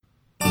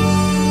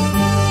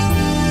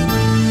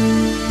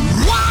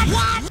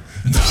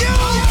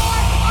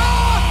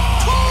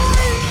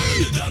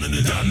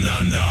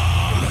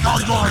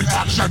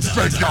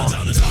fake out.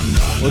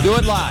 We'll do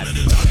it live.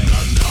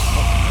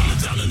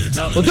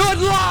 We'll do it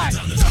live.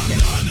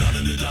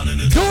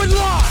 Do it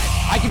live.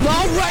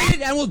 I'll write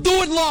it and we'll do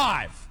it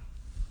live.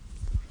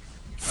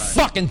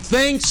 Fucking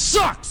thing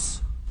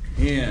sucks.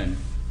 In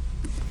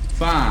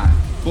 5,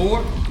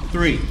 4,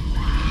 3.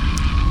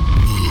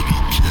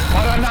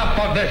 But enough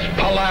of this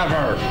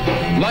palaver.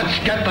 Let's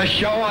get the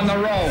show on the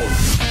road.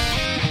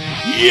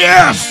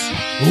 Yes!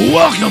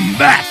 Welcome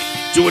back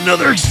to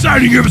another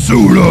exciting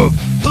episode of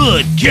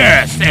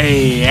Hoodcast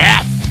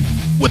AF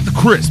with the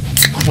crisp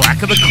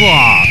crack of the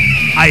claw.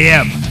 I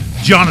am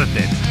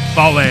Jonathan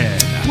Fallen.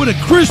 With a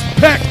crisp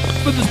peck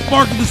for the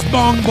spark of the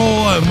spong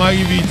bowl.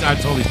 Mikey Beats. I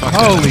totally fucked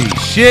that up. Holy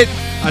shit.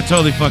 I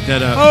totally fucked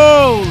that up.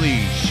 Holy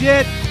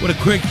shit. What a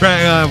quick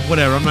crack.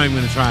 Whatever. I'm not even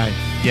going to try.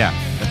 Yeah.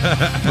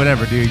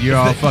 Whatever, dude. You're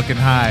all fucking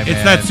high, man.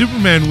 It's that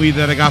Superman weed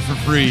that I got for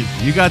free.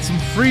 You got some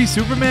free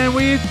Superman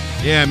weed?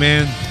 Yeah,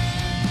 man.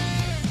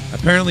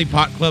 Apparently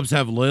pot clubs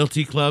have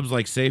loyalty clubs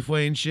like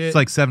Safeway and shit. It's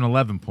like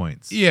 7-Eleven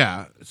points.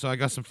 Yeah, so I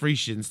got some free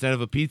shit. Instead of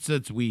a pizza,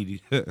 it's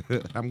weed.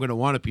 I'm going to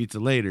want a pizza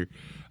later.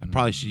 I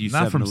probably should use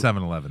Not from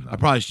 7-Eleven, though. I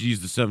probably should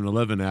use the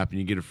 7-Eleven app and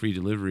you get a free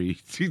delivery.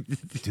 Do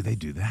they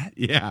do that?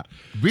 Yeah.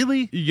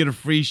 Really? You get a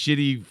free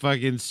shitty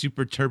fucking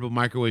super turbo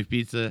microwave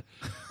pizza.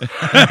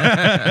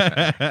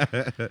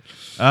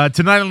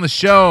 Tonight on the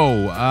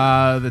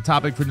show, the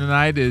topic for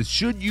tonight is,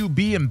 should you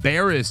be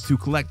embarrassed to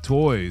collect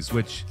toys?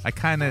 Which I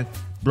kind of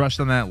brushed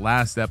on that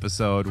last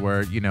episode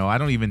where, you know, I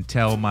don't even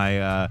tell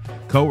my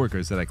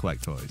coworkers that I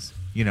collect toys.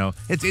 You know,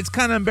 it's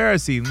kind of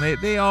embarrassing.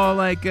 They all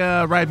like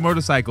ride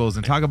motorcycles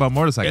and talk about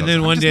motorcycles. And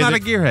then one I'm just day not a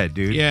gearhead,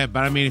 dude. Yeah,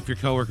 but I mean, if your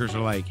coworkers are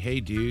like,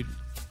 "Hey, dude,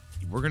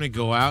 we're gonna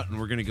go out and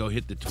we're gonna go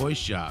hit the toy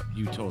shop,"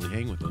 you totally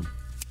hang with them.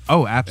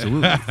 Oh,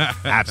 absolutely.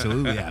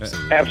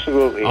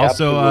 Absolutely.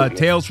 Also,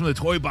 Tales from the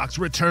Toy Box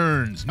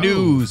returns,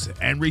 news,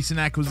 and recent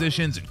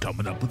acquisitions, and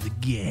coming up with the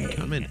gang.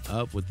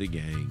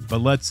 But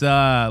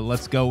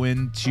let's go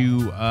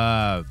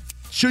into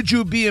should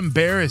you be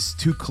embarrassed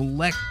to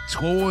collect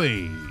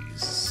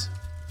toys?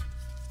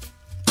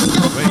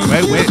 Wait a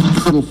minute.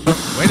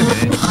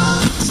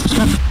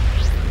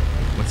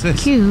 What's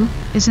this? Q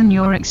is in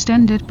your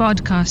extended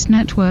podcast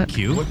network.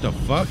 Q? What the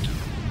fuck?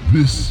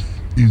 This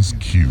is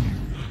Q.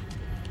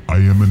 I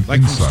am an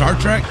Like from insider Star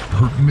Trek? with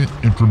pertinent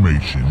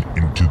information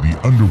into the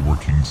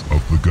underworkings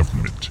of the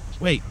government.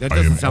 Wait, that I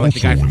am doesn't sound like the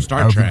guy also from an Star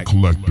avid Trek.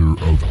 collector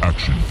of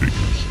action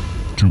figures,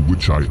 to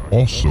which I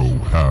also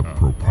have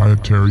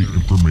proprietary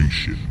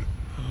information.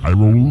 I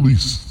will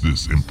release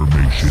this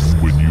information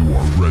when you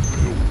are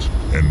red-pilled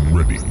and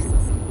ready.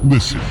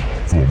 Listen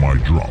for my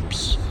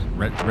drops.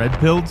 Red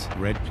pilled?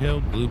 Red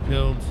pilled, blue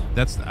pilled.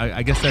 That's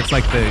I guess that's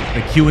like the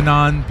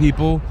QAnon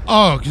people.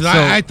 Oh, because So-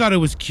 I thought it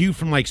was Q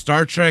from like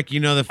Star Trek. You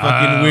know, the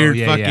fucking weird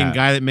fucking yeah.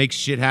 guy that makes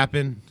shit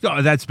happen.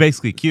 Oh, that's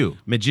basically Q.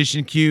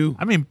 Magician Q.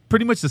 I mean,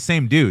 pretty much the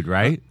same dude,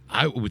 right?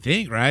 I would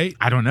think, right?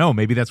 I don't know.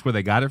 Maybe that's where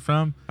they got it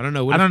from. I don't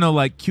know. I don't know.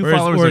 Like Q Or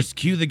followers. is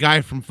Q the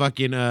guy from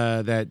fucking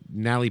that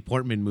Natalie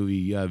Portman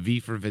movie, V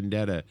for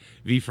Vendetta,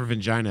 V for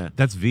Vagina?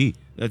 That's V.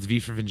 That's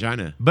V for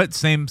Vagina. But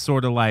same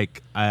sort of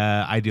like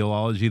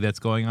ideology that's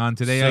going on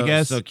today, I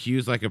guess. So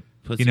Q's like a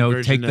pussy you know,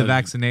 version take the of-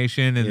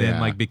 vaccination and then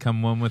Yeah. like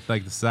become one with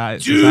like the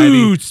society.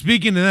 Dude,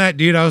 speaking of that,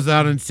 dude, I was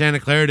out in Santa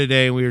Clara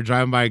today and we were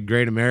driving by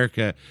Great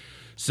America.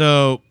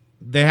 So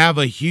they have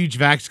a huge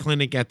vax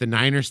clinic at the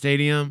Niner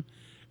Stadium,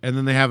 and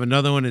then they have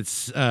another one at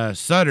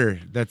Sutter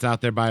that's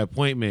out there by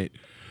appointment.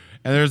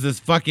 And there's this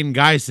fucking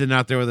guy sitting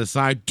out there with a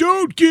sign,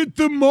 "Don't get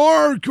the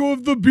mark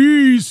of the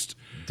beast."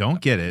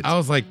 Don't get it. I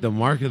was like, the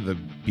mark of the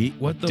beast?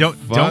 What the Don't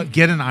fuck?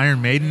 get an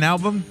Iron Maiden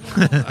album.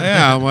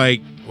 Yeah, I'm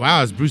like,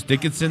 wow, is Bruce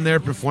Dickinson there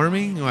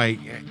performing? Like,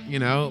 you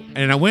know,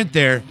 and I went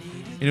there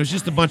and it was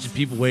just a bunch of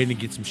people waiting to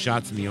get some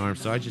shots in the arm.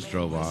 So I just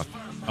drove off.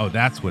 Oh,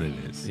 that's what it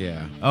is.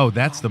 Yeah. Oh,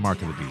 that's the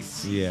mark of the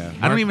beast. Yeah.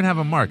 I don't even have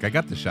a mark. I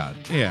got the shot.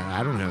 Yeah,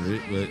 I don't have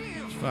it, but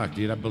fuck,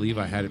 dude, I believe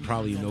I had it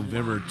probably in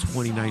November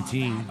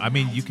 2019. I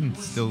mean, you can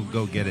still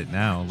go get it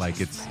now. Like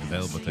it's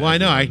available. To Well, I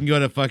know. everyone. I can go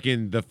to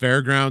fucking the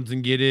fairgrounds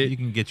and get it. You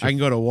can get your- I can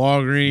go to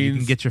Walgreens. You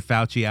can get your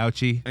Fauci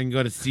ouchie. I can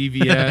go to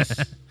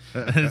CVS.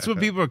 That's what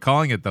people are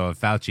calling it, though, a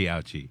Fauci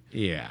ouchie.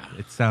 Yeah.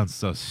 It sounds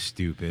so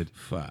stupid.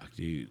 Fuck,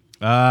 dude.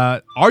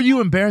 Are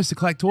you embarrassed to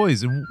collect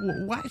toys? And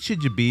why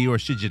should you be or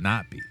should you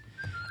not be?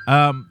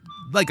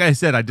 Like I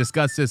said, I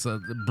discussed this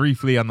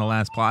briefly on the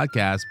last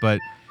podcast, but,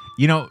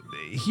 you know,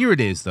 here it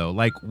is, though.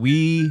 Like,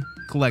 we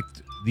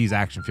collect these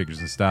action figures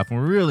and stuff, and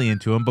we're really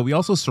into them, but we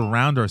also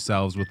surround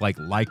ourselves with,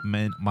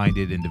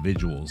 like-minded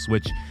individuals,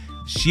 which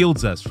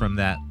shields us from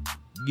that,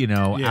 you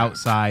know, Yeah.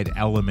 outside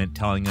element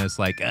telling us,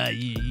 like,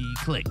 you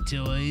collect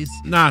toys.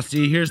 Nah,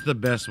 see, here's the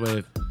best way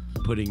of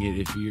putting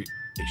it.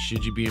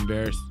 Should you be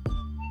embarrassed?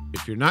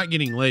 If you're not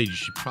getting laid, you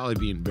should probably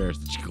be embarrassed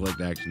that you collect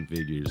action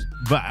figures.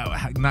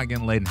 But not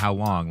getting laid in how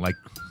long? Like,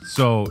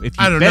 so if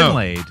I you've don't been know.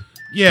 laid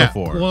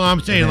Before. Well, I'm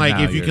and saying then like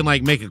now if you you're- can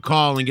like make a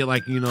call and get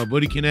like, you know, a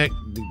booty connect,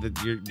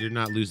 you're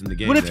not losing the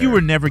game. What if there. you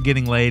were never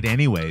getting laid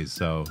anyways?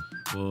 So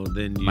Well,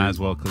 then you might as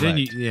well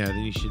Then collect.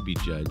 you should be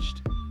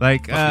judged.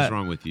 Like, What's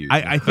wrong with you?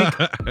 I think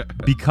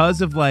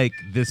because of like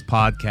this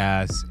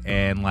podcast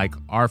and like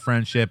our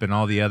friendship and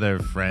all the other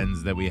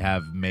friends that we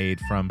have made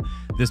from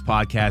this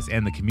podcast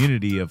and the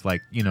community of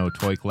like, you know,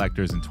 toy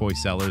collectors and toy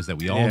sellers that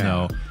we all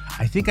know,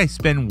 I think I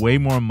spend way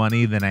more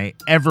money than I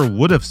ever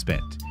would have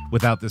spent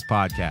without this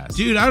podcast.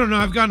 Dude, I don't know.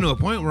 I've gotten to a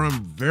point where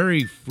I'm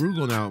very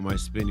frugal now with my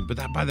spending, but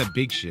I buy the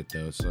big shit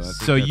though. So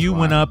that's you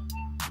why.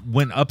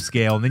 went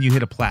upscale, and then you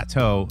hit a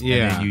plateau, and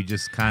then you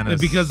just kind of...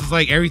 Because it's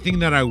like everything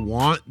that I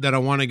want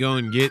to go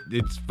and get,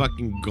 it's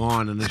fucking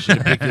gone, and I should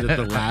have picked it up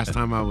the last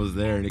time I was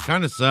there, and it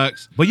kind of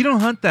sucks. But you don't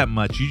hunt that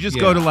much. You just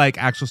go to like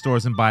actual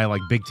stores and buy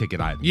like big ticket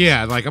items.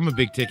 Yeah, like I'm a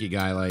big ticket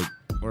guy, like,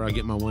 or I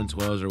get my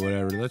 112s or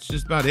whatever. That's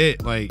just about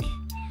it. Like,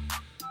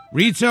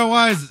 retail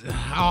wise,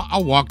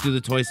 I'll walk through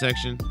the toy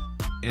section,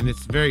 and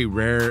it's very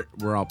rare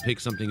where I'll pick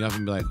something up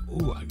and be like,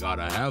 "Ooh, I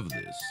gotta have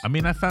this." I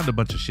mean, I found a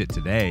bunch of shit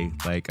today.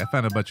 Like, I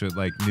found a bunch of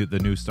like the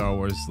new Star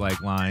Wars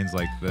like lines,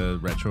 like the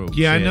retro.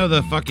 Yeah, shit. I know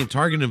the fucking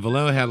Target in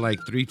Vallejo had like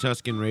 3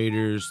 Tusken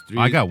Raiders.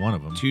 I got one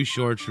of them. 2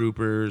 Shore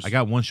Troopers. I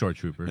got 1 short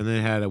trooper. And then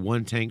it had a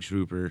 1 Tank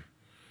Trooper.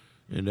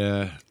 And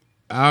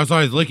I was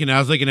always looking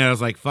at it, I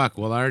was like, fuck,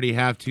 well, I already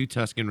have 2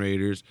 Tusken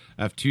Raiders.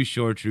 I have 2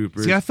 Shore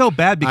Troopers. See, I felt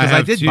bad because I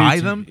have did 2 buy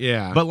them.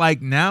 Yeah. But like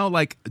now,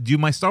 like,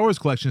 my Star Wars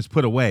collection is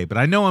put away, but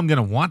I know I'm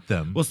gonna want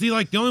them. Well, see,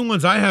 like the only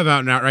ones I have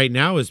out now right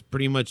now is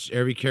pretty much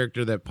every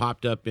character that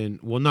popped up in.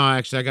 Well, no,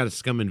 actually, I got a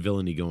Scum and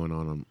Villainy going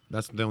on them.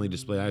 That's the only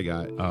display I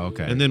got. Oh,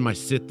 okay. And then my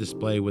Sith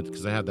display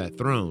because I have that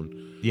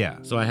throne. Yeah.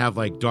 So I have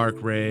like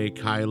Dark Ray,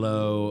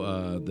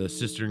 Kylo, the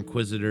Sister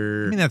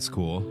Inquisitor. I mean, that's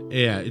cool.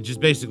 Yeah, it just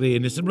basically,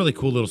 and it's a really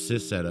cool little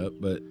Sith setup.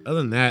 But other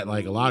than that,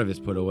 like a lot of it's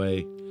put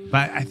away.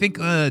 But I think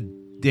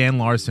Dan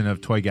Larson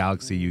of Toy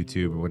Galaxy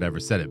YouTube or whatever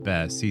said it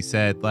best. He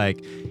said,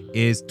 like,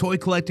 is toy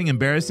collecting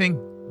embarrassing?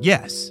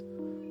 Yes.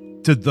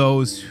 To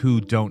those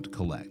who don't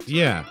collect.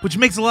 Yeah. Which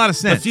makes a lot of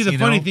sense. But see, the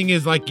funny thing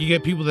is, like, you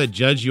get people that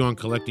judge you on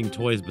collecting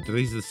toys, but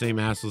these are the same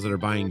assholes that are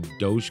buying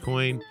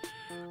Dogecoin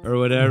or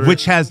whatever.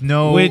 Which has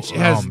no it's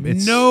dumb.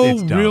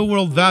 real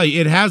world value.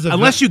 It has a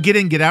unless you get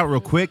in, get out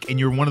real quick, and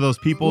you're one of those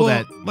people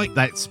Well,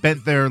 that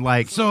spent their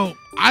like. So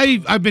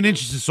I've been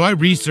interested, so I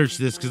researched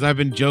this because I've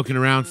been joking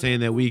around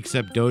saying that we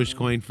accept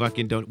Dogecoin.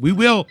 Fucking don't.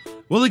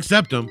 We'll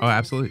accept them. Oh,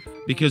 absolutely.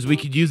 Because we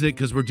could use it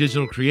because we're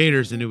digital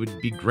creators, and it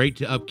would be great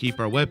to upkeep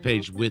our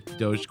webpage with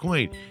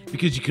Dogecoin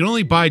because you can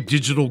only buy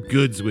digital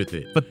goods with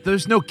it. But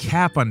there's no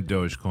cap on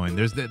Dogecoin.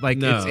 There's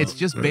No. it's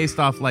just based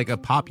off like a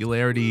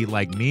popularity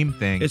like meme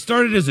thing. It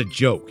started as a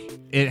joke.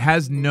 It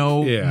has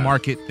no Yeah.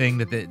 market thing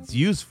that it's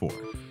used for.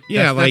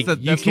 Yeah,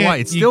 That's why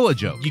it's still a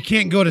joke. You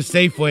can't go to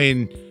Safeway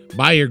and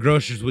buy your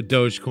groceries with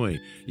Dogecoin.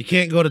 You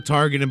can't go to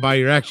Target and buy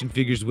your action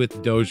figures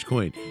with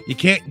Dogecoin. You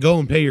can't go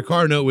and pay your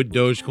car note with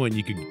Dogecoin.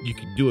 You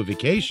could do a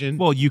vacation.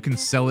 Well, you can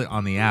sell it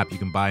on the app. You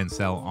can buy and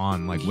sell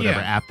on like whatever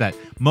Yeah. app that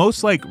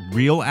most like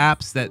real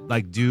apps that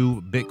like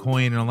do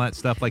Bitcoin and all that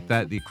stuff like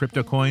that, the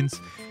crypto coins,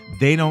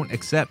 they don't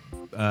accept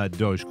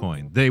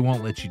Dogecoin. They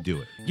won't let you do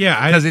it.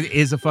 Yeah, because it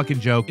is a fucking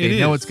joke. It They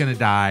know is. it's gonna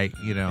die.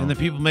 You know, And the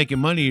people making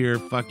money are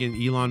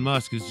fucking Elon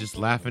Musk, who's just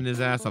laughing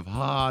his ass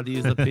off.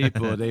 These are the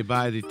people. They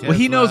buy the Teslas. well,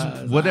 he knows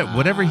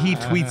whatever he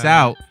tweets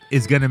out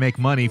is gonna make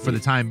money for the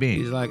time being.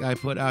 He's like, I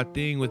put out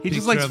thing with. He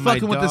just picture likes of my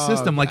fucking with the dog.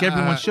 system like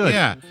everyone should.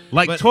 Yeah,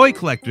 Like but- toy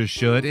collectors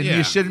should, and Yeah.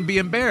 you shouldn't be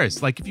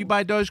embarrassed. Like if you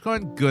buy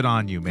Dogecoin, good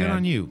on you, man. Good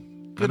on you.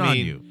 Good I on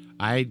mean,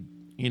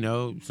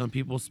 you. Some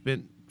people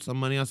spent some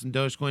money on some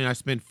Dogecoin. I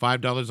spent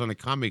 $5 on a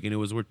comic, and it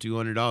was worth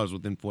 $200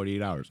 within 48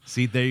 hours.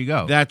 See, there you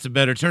go. That's a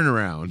better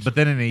turnaround. But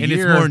then in a and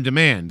year, it's more in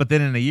demand. But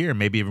then in a year,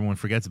 maybe everyone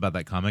forgets about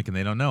that comic and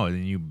they don't know it,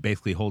 and you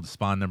basically hold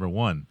Spawn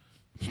 #1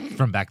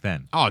 from back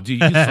then. Oh, dude, you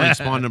can select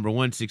Spawn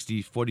 #1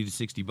 $40 to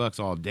 $60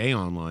 all day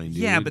online, dude.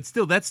 Yeah, but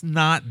still, that's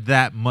not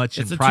that much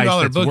it's in a price.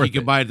 $2 That's book worth you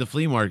can it. buy at the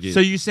flea market. So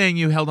you're saying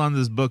you held on to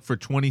this book for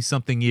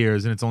 20-something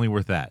years and it's only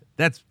worth that?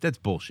 That's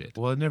bullshit.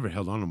 Well, I never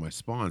held on to my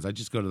spawns. I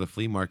just go to the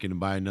flea market and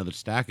buy another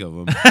stack of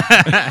them.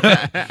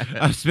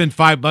 I spend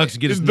 $5 to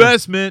get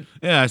Investment.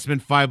 I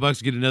spend $5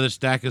 to get another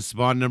stack of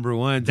Spawn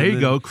 #1. There you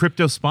go,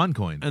 crypto Spawn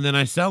coin. And then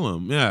I sell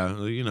them. Yeah,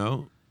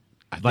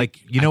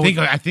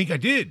 I think I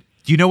did.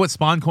 Do you know what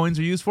Spawn coins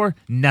are used for?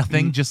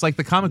 Nothing, just like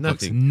the comic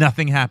books. Nothing.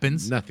 Nothing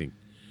happens. Nothing.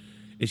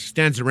 He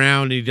stands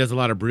around and he does a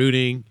lot of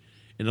brooding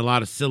and a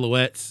lot of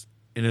silhouettes,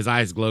 and his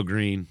eyes glow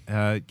green.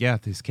 Yeah,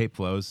 his cape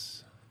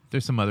flows.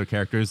 There's some other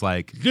characters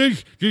like...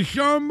 Did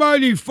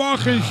somebody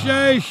fucking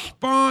say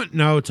Spawn?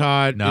 No,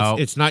 Todd. No.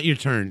 It's not your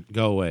turn.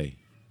 Go away.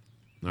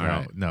 All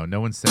right. No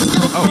one said...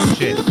 Oh,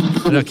 shit.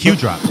 The Q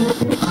drop.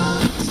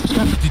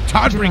 Did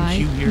Todd bring July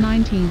Q here?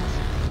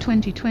 19th,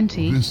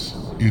 2020. This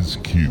is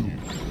Q.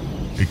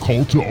 A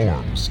call to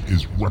arms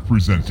is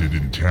represented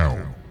in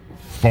town.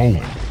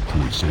 Fallen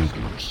toy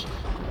soldiers.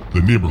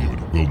 The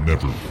neighborhood will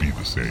never be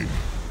the same.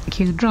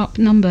 Q drop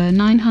number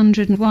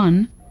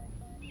 901.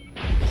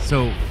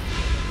 So,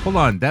 hold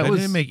on. That was...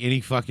 didn't make any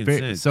fucking very-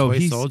 sense. So Toy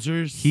he's-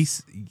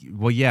 soldiers?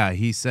 Well, yeah,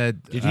 he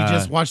said... Did he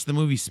just watch the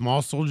movie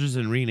Small Soldiers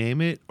and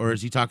rename it? Or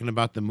is he talking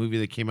about the movie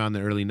that came out in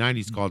the early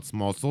 90s called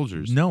Small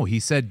Soldiers? No, he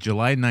said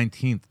July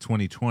 19th,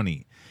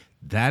 2020.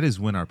 that is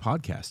when our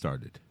podcast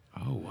started.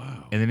 Oh,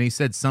 wow. And then he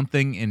said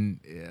something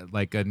in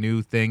like a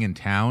new thing in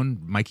town,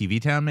 Mikey V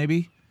Town,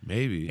 maybe.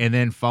 Maybe. And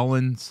then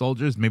Fallen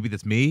Soldiers, maybe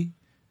that's me.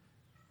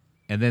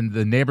 And then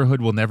the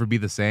neighborhood will never be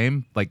the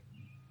same, like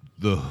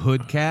the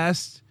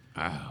Hoodcast.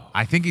 Oh.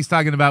 I think he's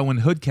talking about when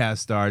Hoodcast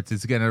starts,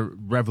 it's gonna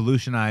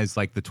revolutionize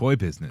like the toy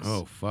business.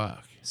 Oh,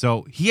 fuck.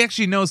 So he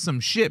actually knows some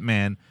shit,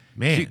 man.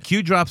 Man.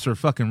 Q drops are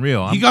fucking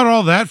real. He got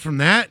all that from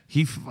that?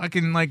 He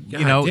fucking like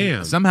God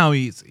damn. somehow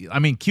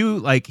Q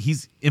like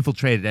he's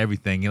infiltrated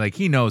everything.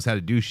 He knows how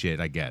to do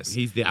shit. I guess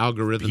He's the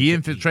algorithm. he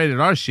infiltrated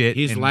our shit.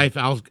 He's and-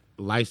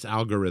 life's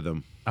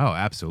algorithm. Oh,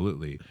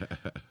 absolutely.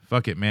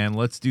 Fuck it, man.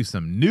 Let's do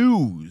some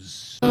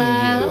news. Dr.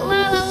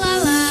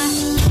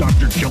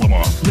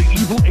 Killamoff, the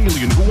evil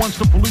alien who wants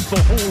to pollute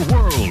the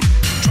whole world.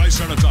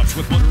 Triceratops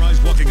with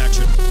motorized walking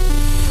action.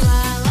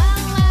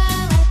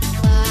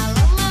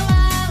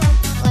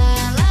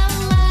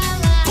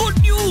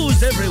 Good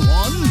news,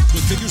 everyone.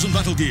 With figures and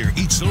battle gear,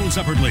 each sold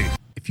separately.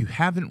 If you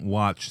haven't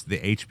watched the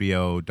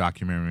HBO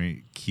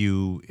documentary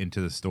Q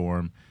Into the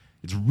Storm,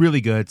 it's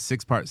really good.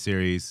 6-part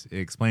series. It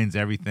explains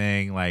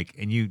everything.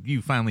 And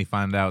you finally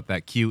find out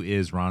that Q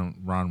is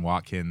Ron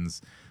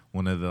Watkins,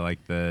 one of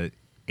the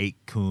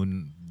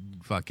 8-Kun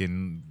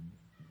fucking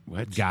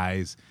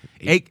guys.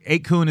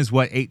 8-Kun is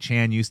what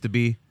 8chan used to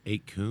be.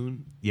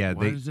 8-Kun? Yeah,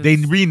 Why they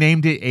does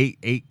renamed it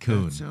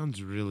 8-Kun. That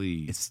sounds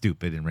really... It's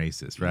stupid and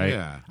racist, right?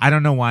 Yeah. I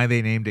don't know why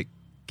they named it.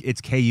 It's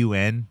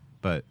KUN,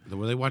 but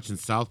Were they watching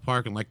South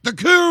Park and like, the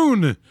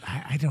Coon?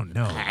 I don't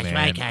know, That's man.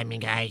 right, timing,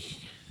 guys.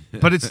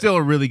 But it's still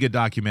a really good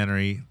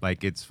documentary.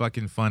 It's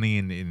fucking funny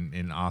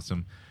and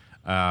awesome.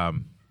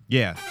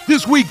 Yeah.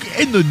 This week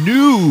in the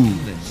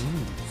news,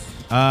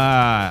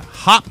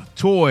 Hop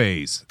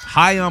Toys,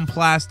 High on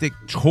Plastic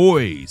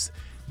Toys.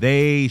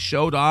 They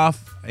showed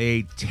off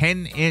a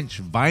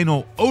 10-inch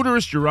vinyl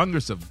Odorous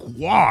Urungus of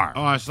Guar.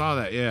 Oh, I saw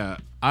that, yeah.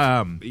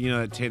 You know,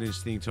 that 10-inch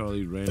thing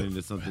totally ran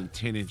into something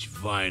 10-inch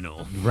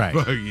vinyl. Right.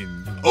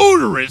 Fucking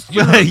odorous.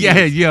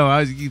 yeah, I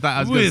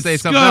was going to say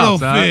something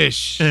else. Huh?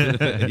 Cuttlefish.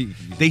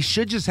 They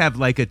should just have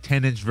like a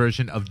 10-inch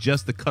version of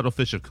just the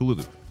cuttlefish of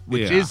Cthulhu,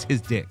 which Yeah. is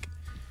his dick.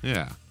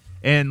 Yeah.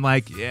 And I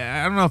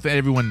don't know if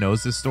everyone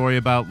knows this story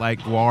about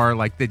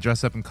Guar, they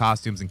dress up in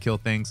costumes and kill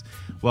things.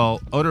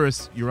 Well,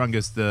 Odorous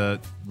Urungus, the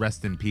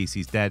rest in peace,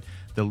 he's dead.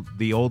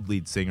 The old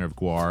lead singer of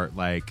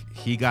Guar,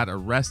 he got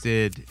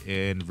arrested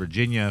in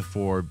Virginia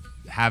for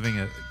having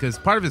because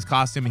part of his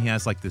costume he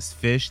has this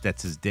fish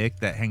that's his dick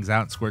that hangs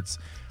out and squirts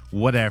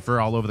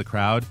whatever all over the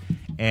crowd,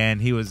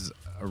 and he was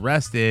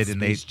arrested and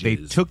they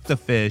took the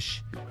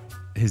fish,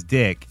 his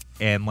dick.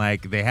 And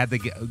they had to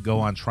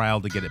go on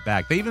trial to get it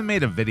back. They even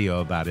made a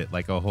video about it,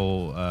 a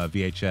whole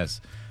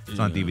VHS. It's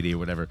on DVD or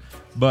whatever.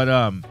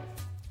 But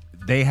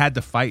they had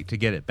to fight to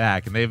get it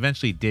back, and they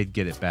eventually did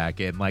get it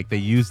back. And they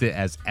used it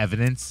as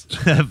evidence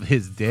of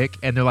his dick.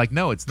 And they're like,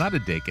 no, it's not a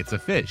dick, it's a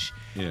fish.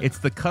 Yeah. It's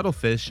the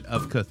cuttlefish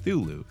of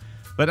Cthulhu.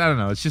 But I don't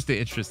know. It's just an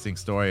interesting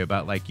story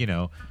about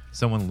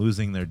someone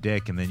losing their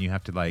dick, and then you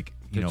have to fight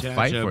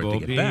for it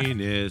to get back.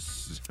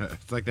 Penis.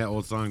 It's like that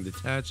old song,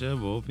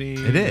 Detachable Penis.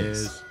 It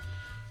is.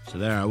 So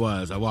there I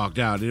was. I walked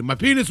out, and my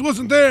penis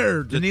wasn't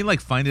there. Didn't he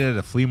find it at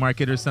a flea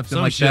market or something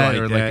Some like shit that,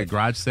 like or that. a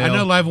garage sale? I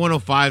know Live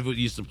 105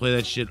 used to play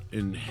that shit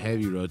in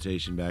heavy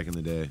rotation back in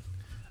the day.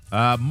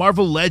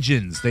 Marvel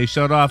Legends. They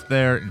showed off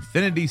their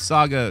Infinity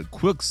Saga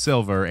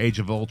Quicksilver Age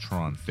of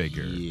Ultron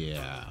figure.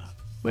 Yeah.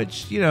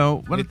 Which why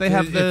don't they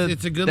have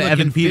it's a good the looking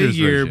Evan Peters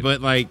figure,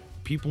 version?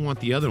 but people want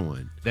the other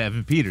one. The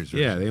Evan Peters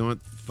version. Yeah, they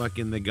want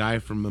fucking the guy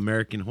from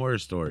American Horror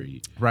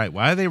Story. Right.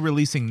 Why are they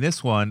releasing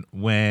this one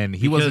when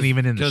he wasn't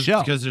even in the show?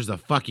 Because there's a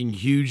fucking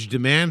huge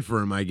demand for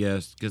him, I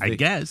guess. I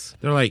guess.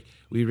 They're like,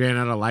 we ran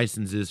out of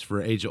licenses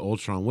for Age of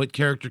Ultron. What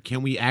character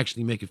can we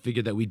actually make a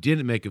figure that we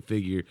didn't make a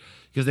figure?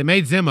 Because they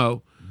made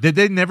Zemo. Did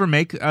they never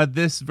make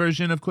this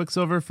version of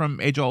Quicksilver from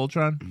Age of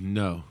Ultron?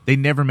 No. They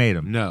never made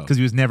him. No. Because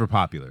he was never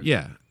popular.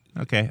 Yeah.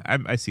 Okay,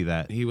 I see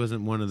that. He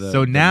wasn't one of the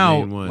So the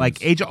now, main ones.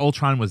 Age of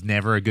Ultron was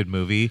never a good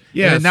movie.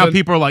 Yeah, and now so-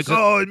 people are like, so-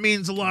 oh, it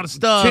means a lot of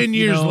stuff. 10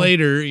 years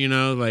later,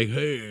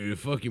 hey,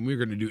 fucking, we're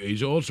going to do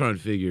Age of Ultron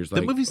figures.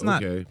 The movie's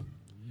not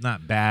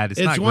bad. It's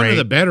not one great. of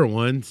the better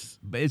ones.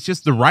 But it's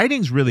just the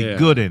writing's really Yeah.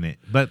 good in it,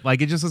 but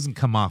it just doesn't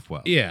come off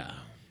well. Yeah.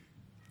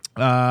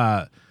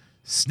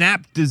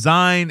 Snap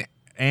Design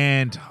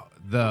and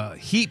the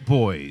Heat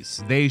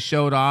Boys, they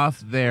showed off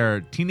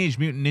their Teenage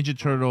Mutant Ninja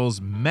Turtles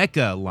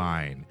Mecha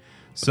line.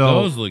 So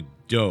Those look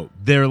dope.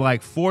 they're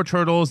 4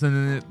 turtles,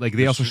 and then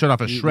they also showed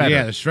off a Shredder.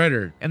 Yeah, the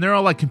Shredder. And they're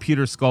all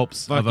computer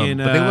sculpts of them,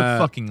 but they look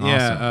fucking awesome.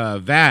 Yeah,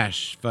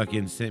 Vash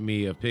fucking sent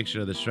me a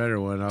picture of the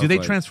Shredder one. I Do was they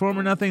like, transform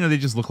or nothing, or they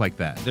just look like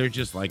that? They're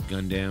just like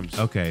Gundams.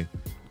 Okay.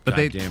 But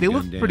they Goddamn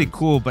look Gundams. pretty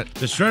cool, but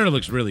The Shredder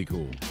looks really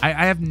cool. I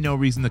have no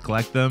reason to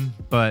collect them.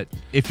 But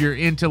if you're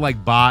into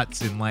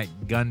bots and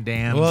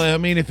Gundams, Well, I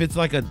mean, if it's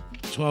like a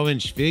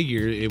 12-inch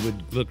figure, it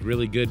would look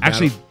really good.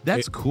 Actually,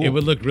 that's cool. It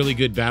would look really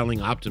good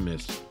battling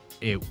Optimus.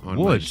 it on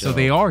my would. So shelf.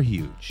 they are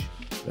huge.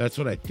 That's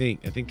what I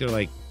think. I think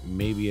they're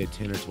maybe a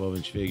 10 or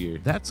 12-inch figure.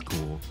 That's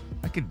cool.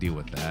 I could deal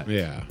with that.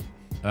 Yeah.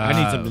 I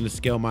need something to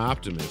scale my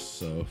Optimus,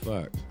 so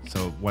fuck.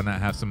 So why not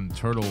have some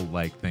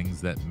turtle-like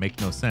things that make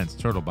no sense?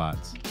 Turtle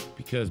bots.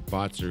 Because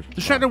bots are...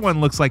 The Shredder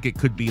one looks like it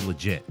could be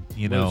legit.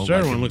 You know, the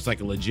Shredder like one looks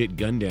like a legit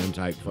Gundam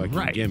type fucking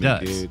Right, it gimmick,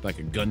 does. dude. Like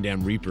a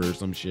Gundam Reaper or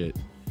some shit.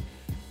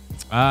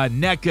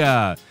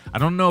 NECA. I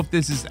don't know if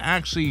this is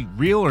actually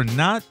real or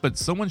not, but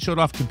someone showed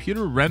off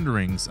computer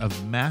renderings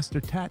of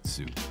Master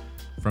Tatsu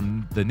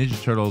from the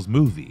Ninja Turtles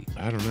movie.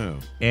 I don't know.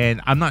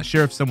 And I'm not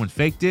sure if someone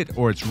faked it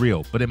or it's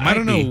real, but it might I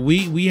don't know.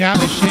 be. We have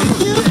a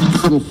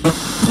shit.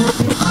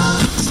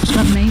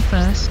 May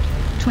 1st,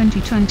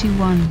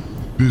 2021.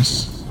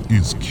 This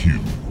is Q.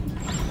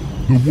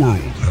 The world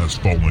has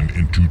fallen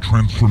into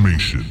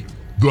transformation,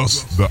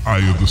 thus the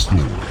eye of the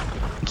storm.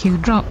 Q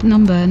drop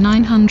number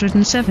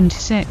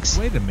 976.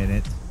 Wait a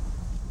minute.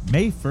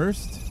 May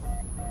 1st?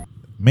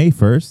 May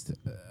 1st?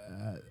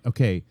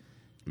 Okay.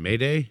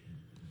 Mayday?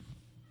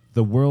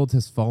 The world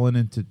has fallen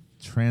into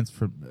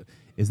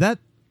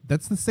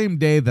that's the same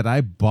day that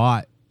I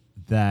bought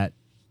that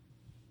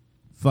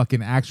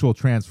fucking actual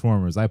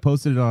Transformers. I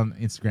posted it on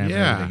Instagram and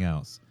Yeah. everything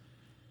else.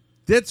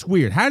 That's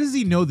weird. How does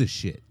he know this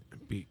shit?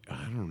 I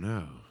don't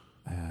know.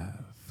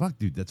 Fuck,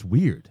 dude, that's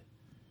weird.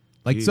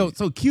 Like, Dude.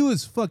 so Q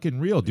is fucking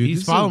real, dude. He's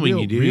This is a following real-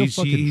 you, dude. real He's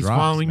fucking drops,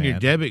 following your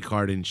man. debit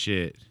card and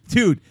shit.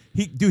 Dude,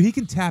 he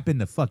can tap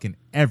into fucking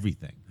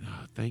everything.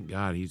 Oh, thank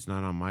God he's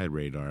not on my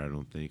radar, I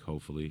don't think.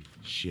 Hopefully.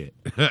 Shit.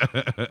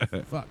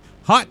 Fuck.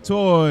 Hot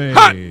Toys.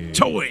 Hot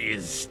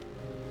Toys!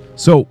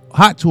 So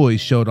Hot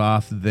Toys showed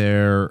off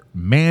their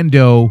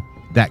Mando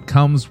that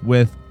comes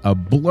with a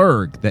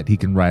blurg that he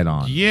can ride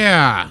on.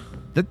 Yeah.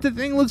 The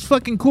thing looks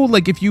fucking cool.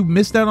 Like if you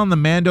missed out on the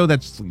Mando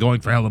that's going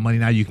for hella money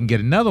now, you can get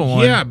another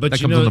one. Yeah, but that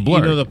you comes know, with a blurg.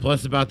 you know the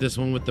plus about this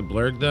one with the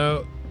blurg,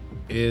 though,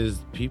 is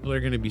people are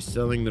going to be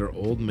selling their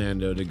old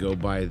Mando to go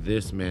buy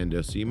this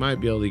Mando. So you might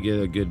be able to get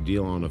a good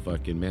deal on a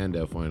fucking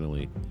Mando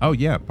finally. Oh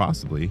yeah,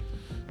 possibly.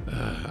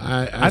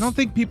 I I don't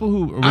think people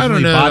who I don't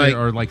originally know, bought like- it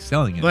are like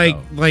selling it. like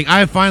though. like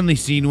I've finally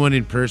seen one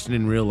in person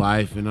in real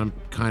life, and I'm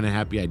kind of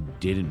happy I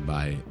didn't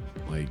buy it.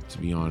 Like, to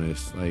be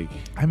honest, like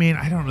I mean,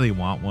 I don't really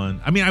want one.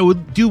 I mean, I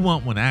do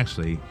want one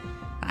actually.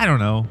 I don't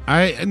know.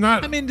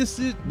 I mean, this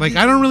is like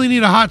I don't really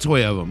need a hot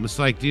toy of them. It's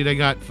like, dude, I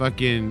got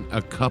fucking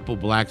a couple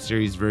Black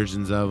Series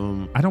versions of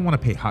them. I don't want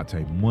to pay Hot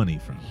Toy money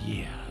for them.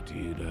 Yeah,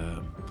 dude.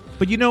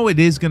 But you know, it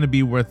is going to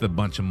be worth a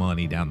bunch of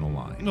money down the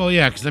line. Well,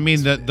 yeah, because I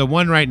mean, the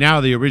one right now,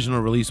 the original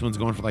release one's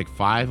going for like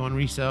 $5 on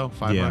resale,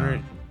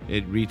 $500.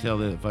 It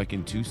retailed at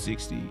fucking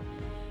 $260.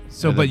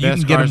 So, And the but you can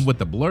best get cars- them with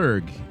the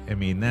blurg. I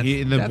mean, that's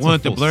Yeah, and the that's one a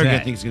with the full blurg, I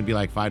set. think, is gonna be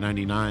like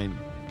 $5.99,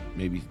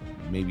 maybe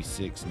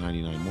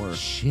 $6.99 more.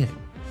 Shit.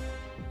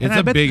 It's And I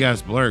a bet big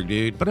ass blurg,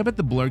 dude. But I bet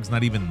the blurg's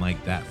not even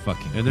like that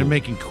fucking. And they're cool.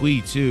 making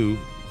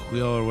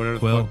Quill or whatever.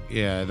 Quill? The fuck.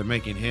 Yeah, they're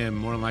making him.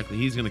 More than likely,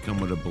 he's gonna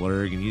come with a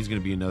blurg, and he's gonna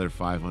be another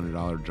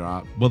 $500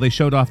 drop. Well, they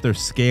showed off their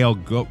scale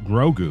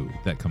Grogu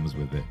that comes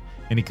with it,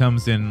 and he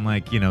comes in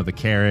like the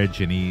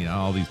carriage, and he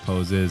all these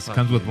poses. Fuck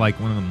Comes with yeah. like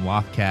one of them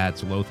Loth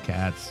cats,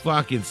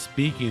 Fucking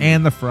speaking.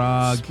 and the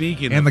frog,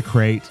 Speaking and of- the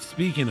crate.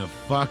 Speaking of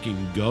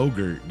fucking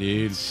Go-Gurt,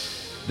 dude,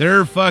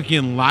 their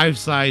fucking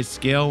life-size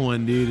scale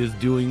one, dude, is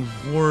doing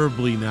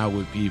horribly now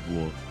with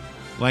people.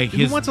 Like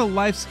He wants a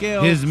life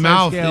scale. his size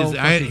mouth scale is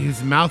fucking-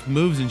 his mouth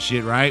moves and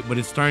shit, right? But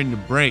it's starting to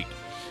break.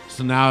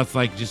 So now it's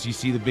like just you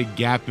see the big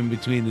gap in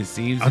between the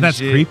seams. Oh, and that's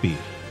shit. creepy.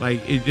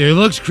 Like it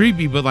looks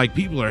creepy, but like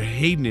people are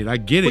hating it. I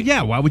get it. Well,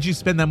 yeah. Why would you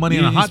spend that money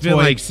You on a hot spend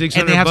toy? like $600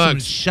 and they have some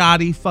bucks.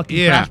 shoddy fucking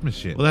Yeah.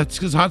 craftsmanship. Well, that's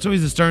because Hot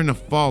Toys is starting to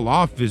fall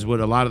off. Is what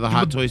a lot of the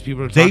Hot Toys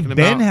people are talking They've about.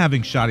 been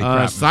having shoddy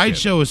craftsmanship.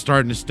 Sideshow is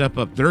starting to step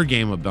up their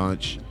game a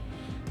bunch.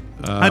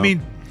 I mean,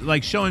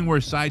 like showing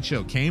where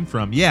Sideshow came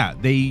from. Yeah,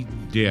 they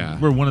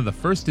were one of the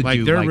first to like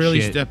do they're like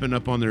really shit. stepping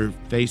up on their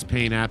face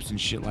paint apps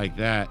and shit like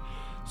that.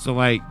 So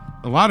like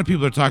a lot of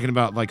people are talking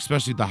about like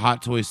especially the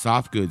Hot Toys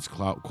soft goods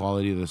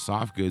quality of the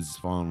soft goods is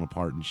falling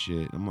apart and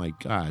shit. I'm like,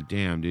 God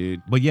damn,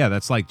 dude. But yeah,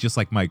 that's like just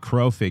like my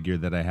Crow figure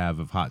that I have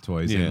of Hot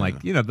Toys, and Yeah.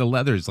 like the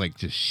leather's like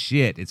just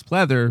shit. It's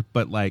pleather,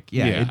 but like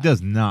Yeah. it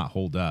does not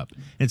hold up.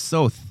 It's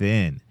so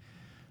thin.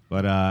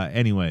 But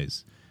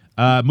anyways,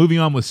 moving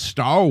on with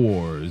Star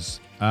Wars,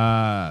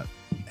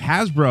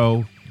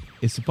 Hasbro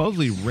is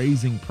supposedly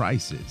raising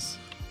prices.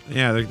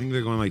 Yeah, I think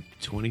they're going like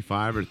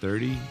 25 or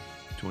 30,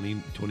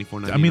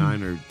 24.99 I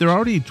mean, or they're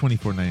already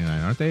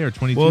 $24.99, aren't they? Or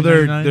 $22.99? well,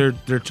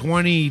 they're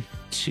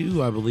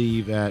 22, I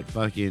believe, at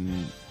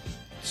fucking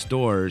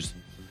stores.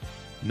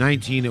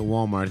 19 at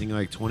Walmart. I think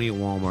like 20 at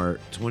Walmart,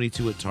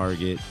 22 at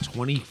Target,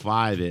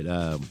 25 at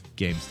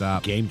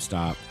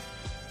GameStop,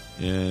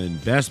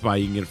 and Best Buy.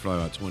 You can get it for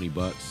about $20.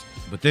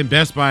 But then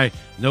Best Buy,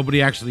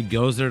 nobody actually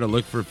goes there to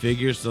look for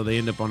figures, so they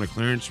end up on a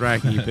clearance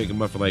rack, and you pick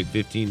them up for like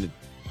 12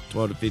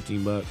 to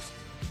 15 bucks.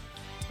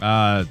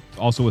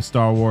 Also with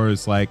Star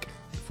Wars, like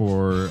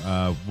for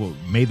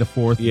May the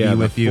 4th Yeah, be the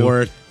with you.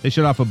 4th. They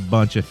showed off a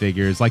bunch of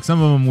figures. Like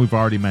some of them we've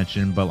already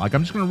mentioned, but like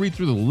I'm just gonna read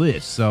through the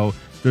list. So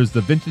there's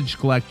the Vintage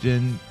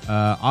Collection,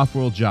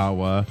 Off-World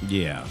Jawa,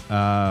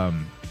 Yeah.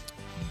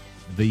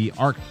 the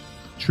Arc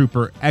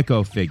Trooper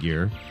Echo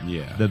figure.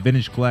 Yeah. The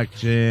Vintage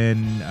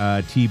Collection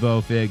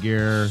Tebow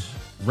figure.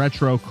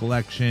 Retro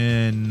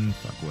Collection.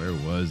 Fuck, where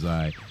was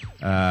I?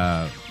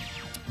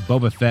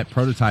 Boba Fett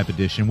Prototype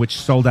Edition, which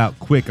sold out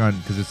quick on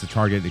because it's a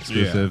Target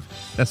exclusive.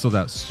 That sold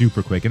out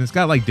super quick, and it's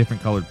got like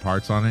different colored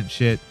parts on it and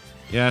shit.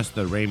 Yeah, it's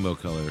the rainbow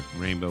color,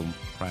 Rainbow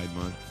Pride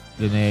Month.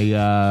 Then they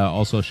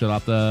also showed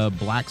off the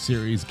Black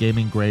Series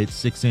Gaming Grade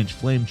 6-inch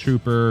Flame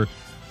Trooper,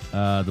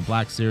 the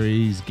Black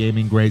Series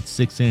Gaming Grade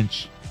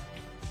 6-inch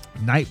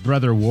Night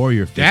Brother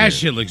Warrior figure. That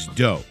shit looks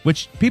dope.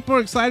 Which people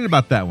are excited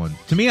about that one.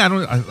 To me, I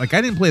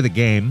didn't play the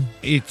game.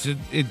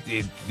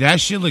 That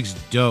shit looks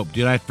dope,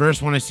 dude.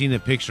 When I seen the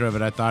picture of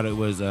it, I thought it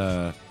was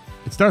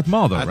it's Darth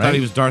Maul though, I right? thought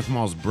he was Darth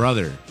Maul's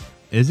brother.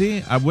 Is he?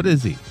 What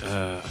is he?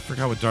 I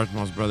forgot what Darth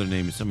Maul's brother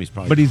name is. Somebody's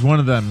probably. But he's one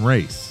of them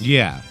race.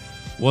 Yeah.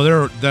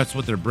 Well, that's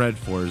what they're bred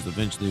for, is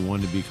eventually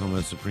one to become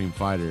a supreme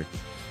fighter.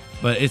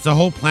 But it's a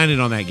whole planet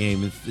on that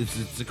game.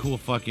 It's a cool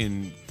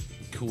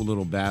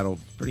little battle.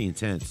 Pretty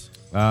intense.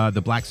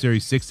 The Black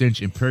Series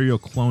 6-inch Imperial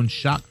Clone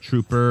Shock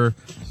Trooper,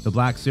 the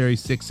Black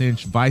Series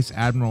 6-inch Vice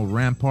Admiral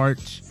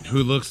Rampart,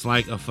 who looks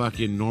like a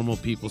fucking normal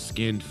people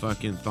skinned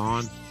fucking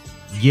Thawne.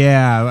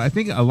 Yeah, I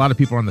think a lot of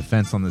people are on the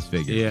fence on this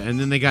figure. Yeah, and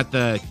then they got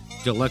the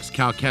Deluxe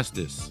Cal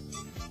Kestis,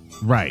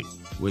 right,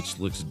 which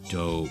looks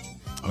dope.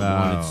 I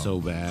want it so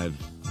bad.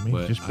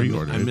 But just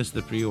pre-order. I missed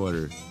the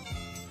pre-order.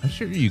 I'm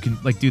sure you can,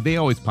 dude, they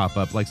always pop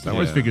up. Like, Star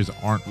Wars figures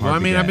aren't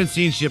hard to get. I've been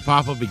seeing shit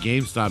pop up at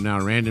GameStop now,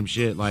 random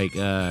shit. Like,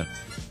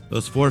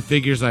 those 4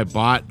 figures I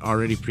bought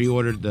already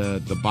pre-ordered,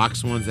 the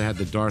box ones that had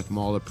the Darth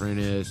Maul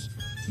apprentice.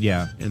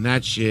 Yeah. And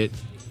that shit.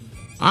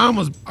 I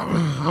almost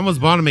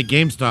bought them at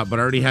GameStop, but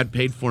I already had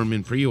paid for them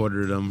and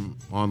pre-ordered them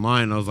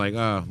online. I was like,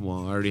 oh,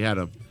 well, I already had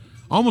them.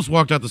 I almost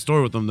walked out the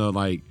store with them, though,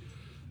 like,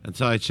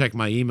 until I checked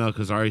my email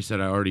because I already said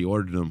I already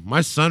ordered them.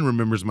 My son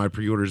remembers my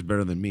pre-orders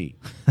better than me.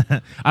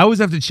 I always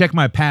have to check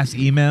my past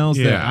emails.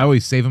 Yeah. I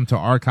always save them to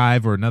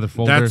archive or another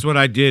folder. That's what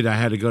I did. I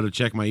had to go to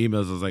check my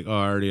emails. I was like, oh,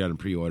 I already had them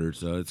pre-ordered,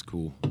 so it's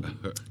cool.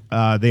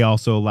 They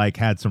also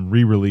had some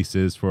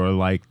re-releases for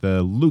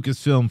the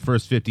Lucasfilm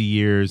First 50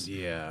 Years.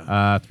 Yeah.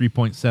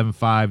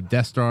 3.75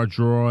 Death Star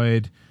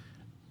droid.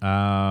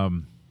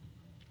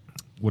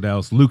 What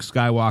else? Luke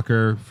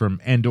Skywalker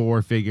from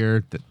Endor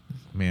figure.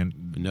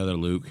 Another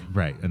Luke.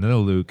 Right, another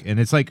Luke. And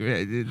it's I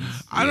don't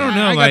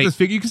know. I got this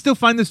figure. You can still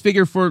find this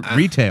figure for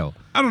retail.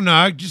 I don't know.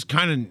 I just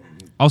kind of...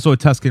 Also a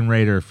Tusken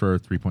Raider for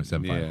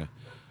 3.75. Yeah.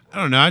 I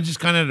don't know. I just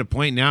kind of at a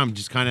point now. I'm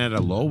just kind of at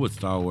a low with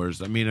Star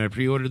Wars. I mean, I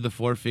pre-ordered the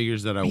 4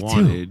 figures that I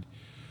wanted.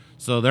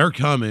 So they're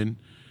coming.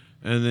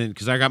 And then,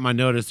 because I got my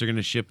notice, they're going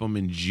to ship them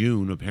in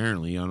June,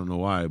 apparently. I don't know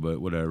why,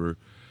 but whatever.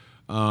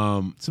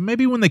 So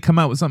maybe when they come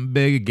out with something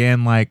big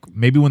again,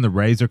 maybe when the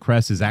Razor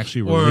Crest is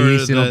actually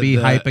released, it'll be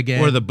hype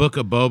again. Or the Book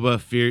of Boba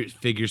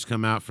figures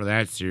come out for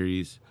that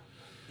series.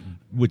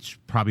 Which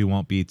probably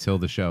won't be till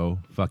the show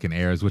fucking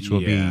airs, which will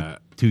be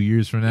 2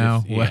 years from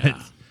now.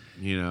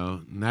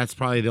 And that's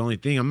probably the only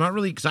thing. I'm not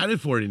really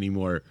excited for it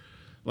anymore.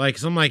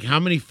 So I'm like, how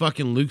many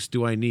fucking Lukes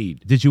do I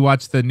need? Did you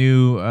watch the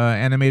new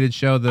animated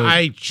show, the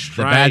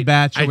Bad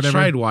Batch or whatever?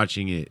 I tried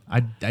watching it. I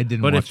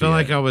didn't But watch it felt it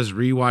like I was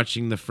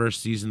rewatching the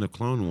first season of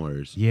Clone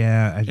Wars.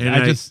 Yeah,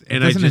 it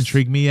doesn't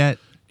intrigue me yet.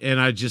 And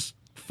I just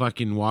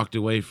fucking walked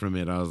away from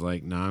it. I was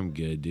like, nah, I'm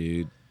good,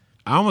 dude.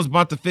 I almost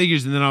bought the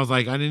figures, and then I was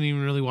like, I didn't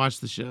even really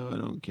watch the show. I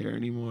don't care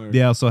anymore.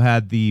 They also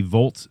had the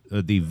Vote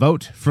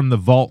from the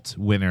Vault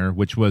winner,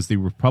 which was the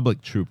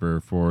Republic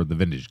Trooper for the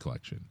Vintage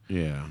Collection.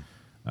 Yeah.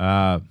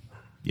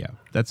 Yeah,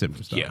 that's it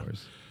for Star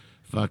Wars.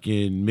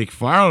 Fucking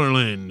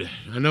McFarlane.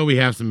 I know we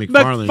have some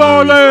McFarlane.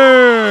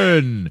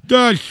 McFarlane!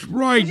 That's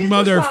right,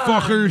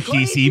 motherfuckers.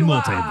 DC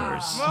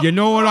Multiverse. You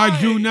know what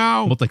I do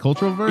now?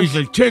 Multicultural verse? Is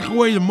to take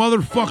away the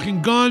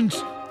motherfucking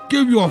guns,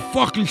 give you a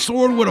fucking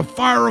sword with a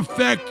fire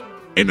effect,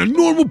 and a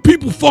normal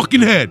people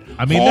fucking head.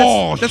 I mean,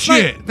 that's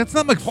shit. That's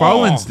not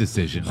McFarlane's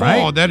decision,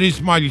 right? Oh, that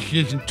is my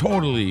decision,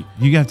 totally.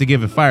 You have to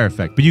give a fire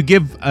effect, but you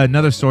give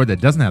another sword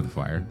that doesn't have the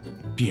fire.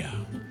 Yeah.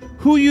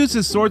 Who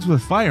uses swords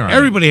with fire on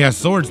Everybody has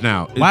swords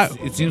now. Why?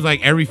 It seems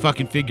like every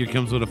fucking figure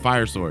comes with a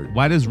fire sword.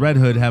 Why does Red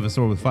Hood have a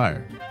sword with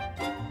fire?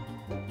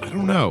 I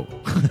don't know.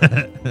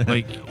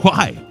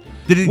 Why?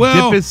 Did it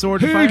dip his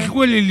sword in fire? Here's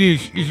what it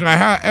is I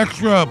had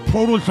extra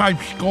prototype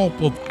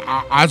sculpt of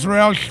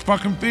Azrael's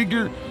fucking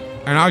figure,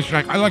 and I was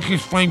like, I like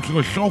his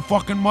flamethrower so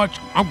fucking much,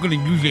 I'm going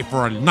to use it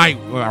for a night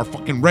with our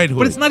fucking Red Hood.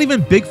 But it's not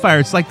even big fire.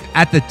 It's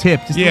at the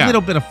tip. Just a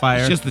little bit of fire.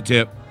 It's just the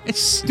tip. It's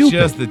stupid. It's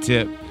just the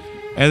tip.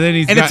 And then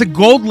it's a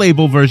gold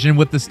label version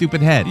with the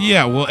stupid head.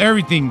 Yeah, well,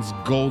 everything's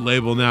gold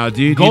label now,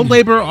 dude. Gold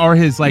label are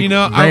his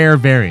rare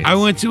variants. I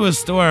went to a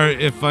store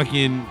at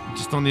fucking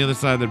just on the other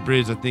side of the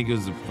bridge. I think it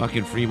was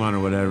fucking Fremont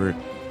or whatever.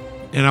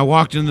 And I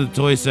walked into the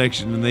toy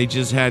section and they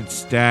just had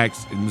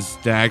stacks and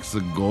stacks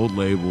of gold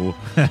label.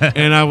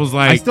 And I was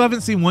like, I still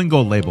haven't seen one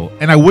gold label,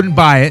 and I wouldn't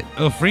buy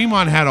it.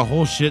 Fremont had a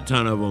whole shit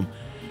ton of them.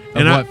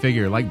 And what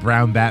figure? Like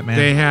brown Batman?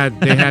 They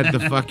had the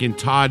fucking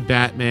Todd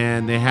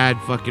Batman. They had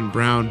fucking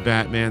brown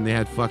Batman. They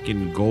had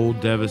fucking gold I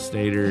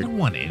Devastator. don't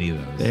want any of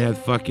those. They had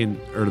fucking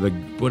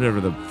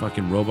the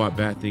fucking robot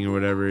bat thing or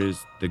whatever it is,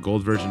 the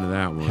gold version of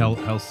that one.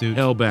 Hell suit.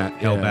 Hellbat.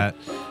 Hellbat.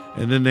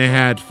 And then they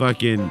had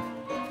fucking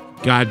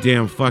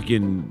goddamn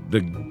fucking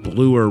the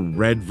blue or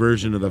red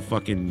version of the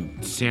fucking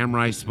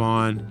Samurai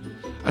Spawn.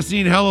 I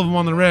seen hell of them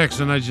on the Rex,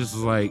 and I just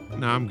was like,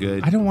 nah, I'm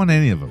good. I don't want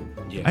any of them.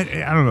 Yeah.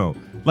 I don't know.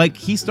 Like,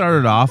 he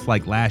started off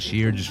like last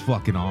year just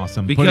fucking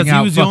awesome. Because putting he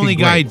out was the fucking only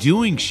guy greats.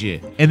 doing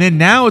shit. And then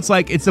now it's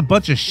like it's a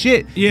bunch of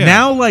shit. Yeah.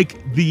 Now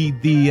like the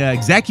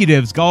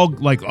executives go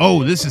like,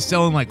 oh, this is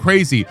selling like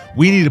crazy.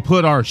 We need to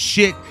put our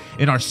shit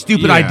and our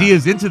stupid Yeah.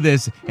 ideas into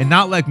this and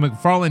not let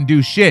McFarlane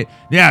do shit.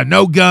 Yeah,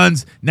 no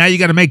guns. Now you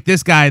got to make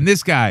this guy and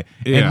this guy.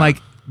 Yeah. And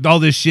like all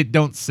this shit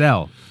don't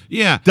sell.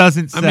 Yeah,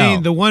 Doesn't sell. I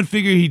mean, the one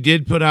figure he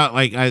did put out,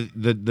 like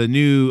the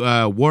new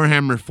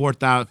Warhammer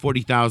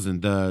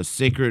 40,000, the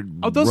Sacred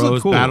Oh, those look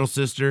Rose cool. Battle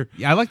Sister.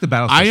 Yeah, I like the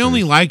Battle I Sisters.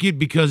 only like it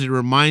because it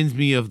reminds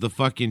me of the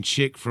fucking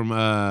chick from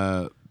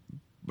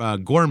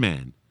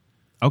Gorman.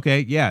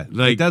 Okay, yeah.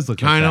 Like, it does look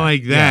kind of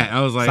like that. Yeah.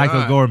 I was like,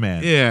 Psycho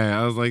Gorman. Yeah,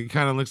 I was like, it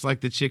kind of looks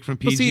like the chick from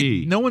PG. But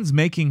see, no one's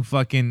making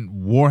fucking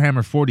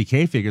Warhammer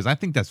 40K figures. I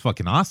think that's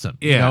fucking awesome.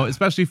 You Yeah. know,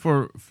 especially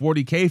for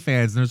 40K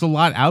fans. And there's a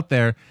lot out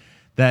there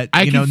that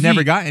I you know could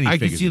never see- got any. I could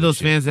figures see of those this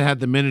shit. fans that had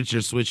the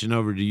miniature switching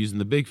over to using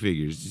the big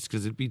figures just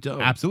because it'd be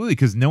dope. Absolutely,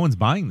 because no one's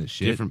buying this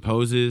shit. Different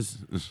poses.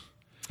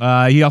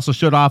 He also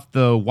showed off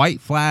the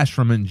White Flash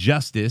from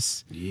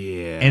Injustice,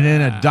 Yeah. and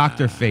then a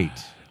Doctor Fate,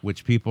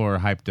 which people are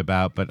hyped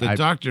about. But The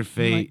Dr.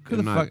 Fate. like, who the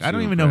I'm not fuck? I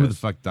don't too even know who the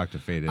impressed. fuck Doctor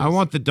Fate is. I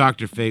want the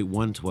Dr. Fate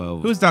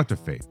 112. Who's Doctor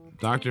Fate?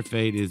 Dr.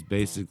 Fate is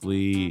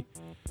basically,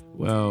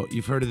 well,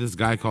 you've heard of this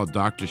guy called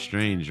Doctor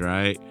Strange,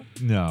 right?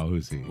 No,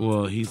 who's he?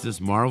 Well, he's this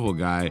Marvel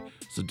guy.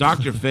 So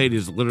Dr. Fate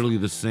is literally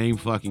the same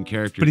fucking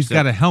character. But he's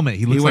got a except helmet.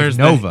 He looks wears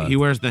like Nova. he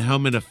wears the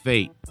helmet of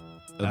fate,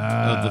 of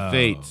the Oh.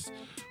 fates.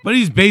 But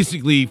he's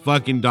basically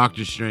fucking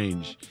Doctor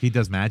Strange. He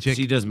does magic.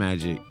 He does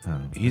magic. Oh.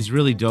 He's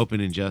really dope in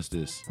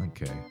Injustice.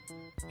 Okay.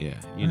 Yeah,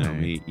 you know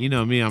Alright. me. You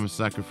know me. I'm a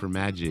sucker for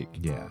magic.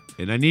 Yeah.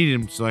 And I need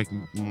him so I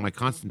can, when my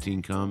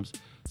Constantine comes,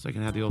 so I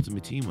can have the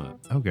ultimate team up.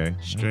 Okay.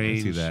 I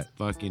Strange, see that.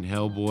 fucking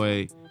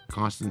Hellboy,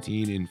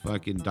 Constantine, and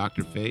fucking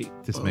Dr. Fate.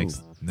 This Whoa.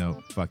 makes no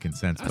fucking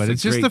sense. That's But a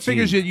it's just great the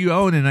figures team. that you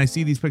own, and I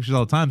see these pictures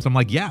all the time. So I'm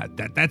like, yeah,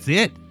 that's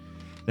it.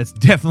 That's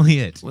definitely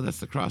it. Well, that's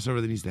the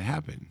crossover that needs to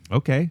happen.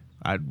 Okay,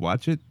 I'd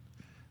watch it.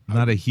 I'm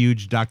not a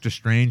huge Doctor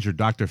Strange or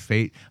Doctor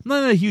Fate. I'm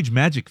not a huge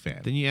magic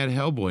fan. Then you add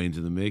Hellboy into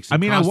the mix. I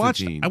and mean,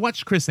 Constantine. I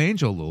watched Chris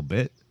Angel a little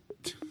bit.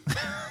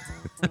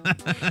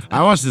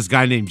 I watched this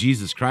guy named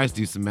Jesus Christ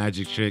do some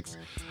magic tricks.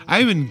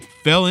 I even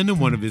fell into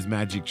one of his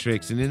magic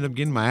tricks and ended up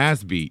getting my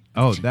ass beat.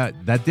 Oh,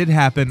 that did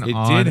happen. It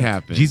on did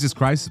happen. Jesus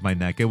Christ is my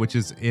NECA, which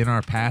is in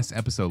our past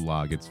episode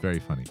log. It's very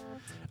funny.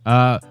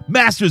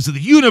 Masters of the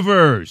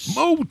Universe.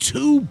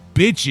 Mo2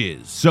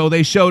 bitches. So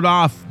they showed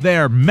off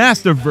their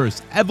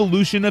Masterverse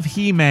evolution of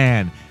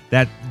He-Man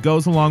that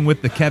goes along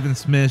with the Kevin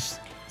Smith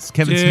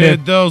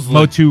those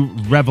look Motu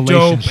Revelation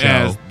dope show.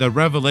 as the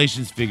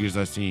Revelations figures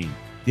I've seen.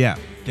 Yeah,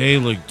 They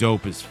look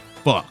dope as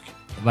fuck.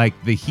 like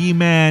the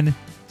He-Man,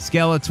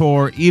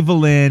 Skeletor,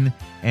 Evelyn,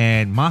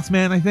 and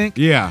Mossman, I think.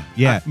 Yeah.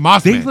 Yeah,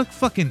 Mossman. They look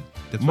fucking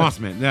that's what-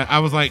 Mossman. Yeah, I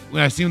was like,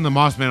 when I seen the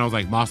Mossman, I was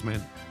like,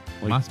 Mossman.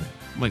 Like, Mossman.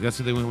 I'm like, that's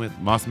who they went with?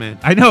 Mossman.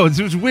 I know it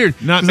was weird.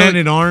 Not 'Cause Man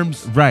like- at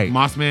Arms. Right.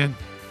 Mossman.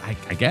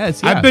 I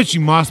guess. Yeah. I bet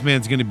you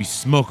Mossman's going to be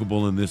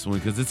smokable in this one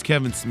because it's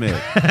Kevin Smith.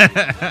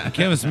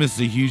 Kevin Smith's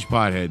a huge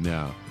pothead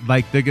now.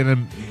 like they're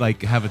gonna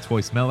like have a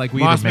toy smell like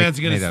weed. or Mossman's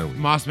made out of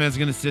weed.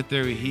 gonna sit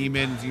there with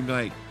He-Man and he's gonna be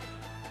like,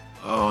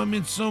 "Oh, I'm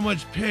in so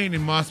much pain,"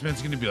 and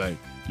Mossman's gonna be like,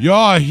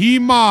 "Yeah,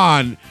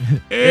 He-Man,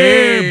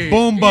 hey,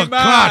 bomba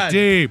clot,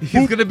 hey."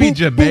 He's gonna be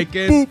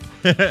Jamaican.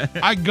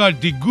 I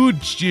got the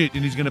good shit,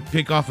 and he's gonna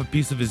pick off a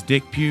piece of his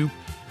dick pube,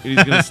 and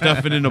he's gonna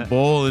stuff it in a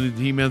bowl, and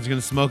He-Man's gonna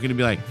smoke it and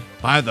be like,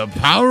 "By the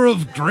power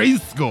of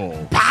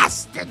Grayskull."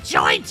 Pass the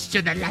joints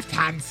to the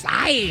left-hand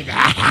side.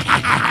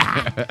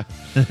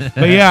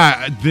 But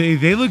yeah,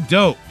 they look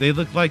dope. They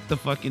look like the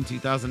fucking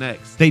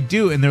 2000X. They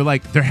do, and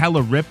they're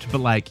hella ripped,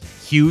 but like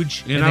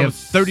huge. And, And they I have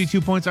was-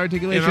 32 points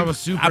articulation. And I was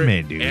super. I'm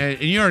in, dude.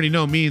 And you already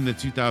know me in the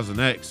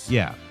 2000X.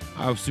 Yeah.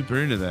 I was super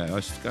into that.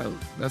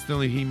 That's the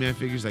only He-Man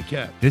figures I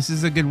kept. This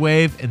is a good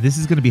wave, and this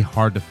is going to be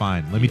hard to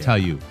find. Let me Yeah, tell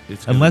you,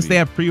 it's gonna unless be. they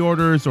have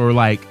pre-orders or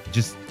like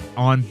just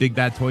on Big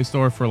Bad Toy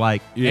Store for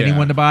like Yeah.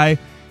 anyone to buy.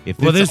 If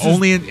Well, this this is-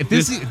 only if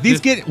these this-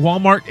 get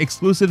Walmart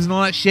exclusives and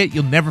all that shit,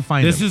 you'll never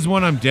find This them is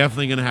one I'm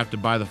definitely gonna have to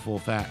buy the full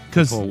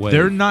because full wave.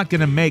 they're not going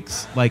to make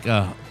like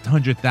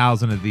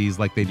 100,000 of these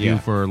like they do Yeah.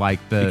 for like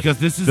the Because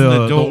this is the,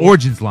 an adult the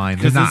Origins line.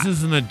 They're because not. this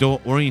is an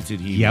adult-oriented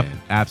He-Man. Yep,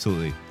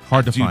 absolutely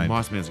hard to Dude, find.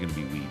 Mossman's gonna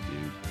be weed,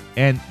 dude.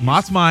 And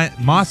Mossman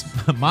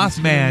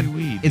gonna be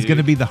weed, is going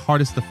to dude. be the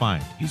hardest to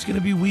find. He's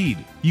gonna be weed.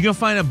 You're going to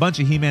find a bunch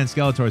of He-Man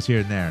Skeletors here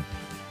and there,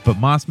 but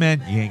Mossman,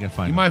 you ain't going to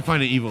find You him. might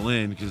find an Evil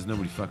Lynn because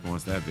nobody fucking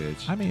wants that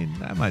bitch. I mean,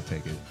 I might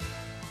take it.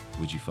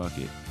 Would you fuck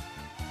it?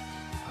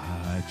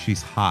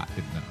 She's hot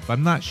enough.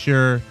 I'm not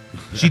sure.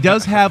 She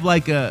does have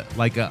like a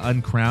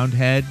uncrowned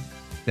head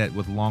that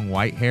with long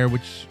white hair,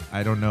 which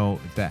I don't know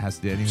if that has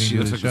to do anything She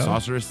to looks the like show. a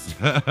sorceress.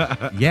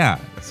 Yeah,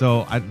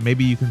 so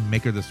maybe you can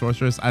make her the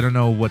sorceress. I don't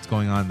know what's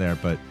going on there,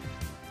 but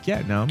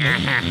yeah, no, maybe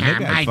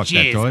I'd fuck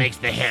that toy.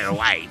 the hair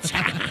white.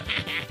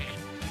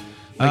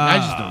 I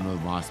just don't know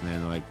Moss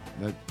Man. Like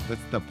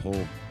that's the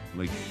pull,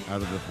 like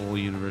out of the whole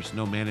universe.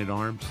 No Man at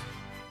Arms.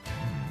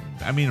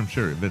 I mean, I'm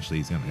sure eventually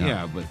he's gonna.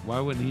 Yeah, but why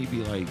wouldn't he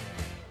be like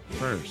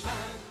first?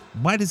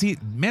 Why does he?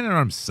 Man at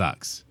Arms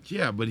sucks.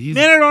 Yeah, but he's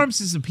Man at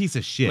Arms is a piece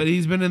of shit. But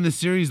he's been in the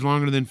series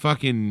longer than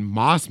fucking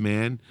Moss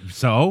Man.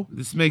 So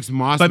This makes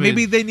Moss but Man.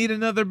 maybe they need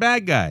another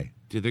bad guy.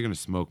 Dude, they're gonna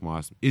smoke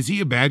Moss. Is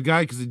he a bad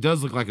guy? Because he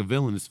does look like a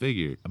villainous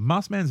figure.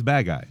 Moss Man's a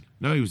bad guy.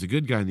 No, he was a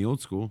good guy in the old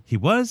school. He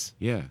was.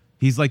 Yeah.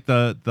 He's like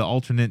the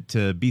alternate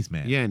to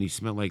Beastman. Yeah, and he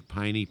smelled like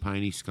piney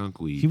skunk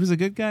weed. He was a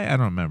good guy. I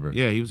don't remember.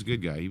 Yeah, he was a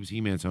good guy. He was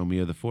He-Man's homie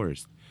of the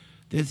forest.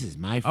 This is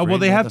my friend. Oh well,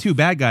 they of have the two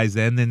bad guys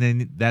then, and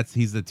then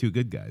he's the two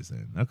good guys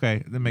then.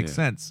 Okay, that makes Yeah.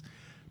 sense.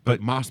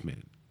 But Moss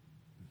Man.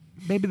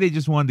 Maybe they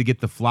just wanted to get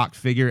the flock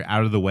figure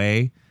out of the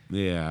way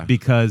Yeah.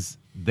 because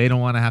they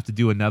don't want to have to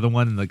do another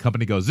one, and the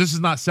company goes, "This is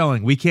not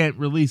selling. We can't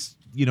release,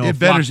 a It flock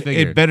better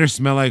figure." it better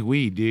smell like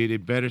weed, dude.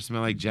 It better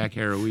smell like Jack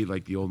Harrow weed,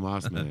 like the old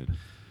Moss Man.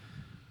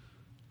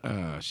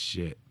 Oh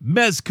shit.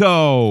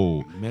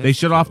 Mezco. They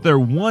showed off their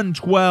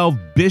 112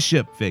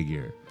 Bishop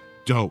figure.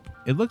 Dope.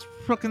 It looks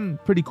fucking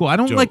pretty cool. I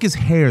don't Dope. like his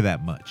hair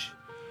that much,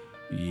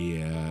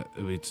 Yeah,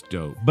 it's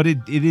dope. but it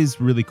is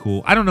really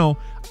cool. I don't know.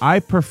 I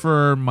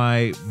prefer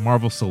my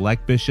Marvel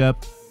Select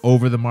Bishop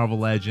over the Marvel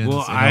Legends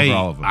Well, and over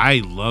all of them.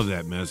 I love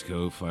that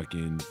Mezco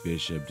fucking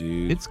Bishop,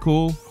 dude. It's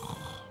cool.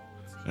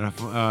 And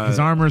His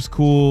armor's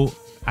cool.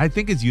 I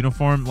think his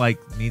uniform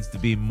needs to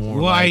be more.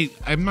 Well, like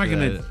I'm not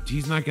gonna. the-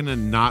 He's not gonna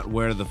not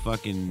wear the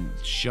fucking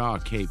Shaw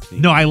cape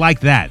thing. No, I like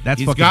that. That's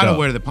he's fucking got to dope.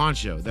 wear the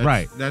poncho. That's,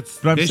 Right. That's.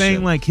 But I'm Bishop.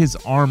 saying like his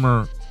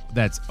armor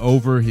that's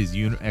over his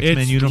X-Men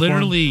it's uniform.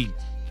 literally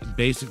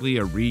basically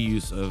a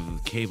reuse of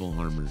Cable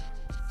armor.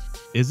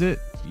 Is it?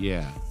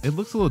 Yeah, It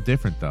looks a little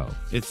different though.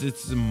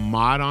 it's a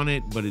mod on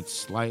it, but it's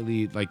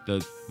slightly like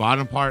the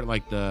bottom part,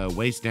 like the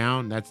waist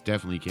down. That's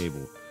definitely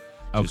Cable.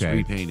 Just Okay.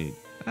 repainted.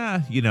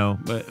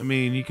 But I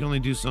mean, you can only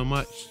do so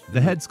much.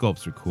 The head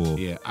sculpts are cool.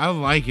 Yeah, I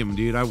like him,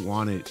 dude. I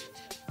want it.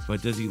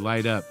 But does he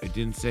light up? It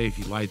didn't say if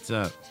he lights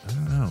up. I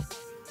don't know.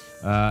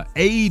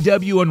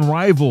 AEW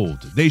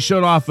Unrivaled. They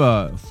showed off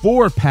a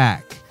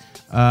 4-pack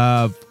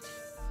of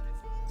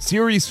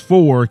Series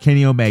 4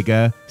 Kenny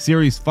Omega,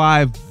 Series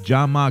 5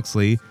 John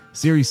Moxley,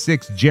 Series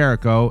 6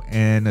 Jericho,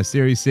 and a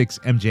Series 6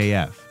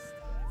 MJF.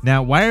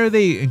 Now, why are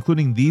they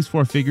including these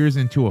 4 figures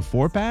into a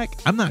 4-pack?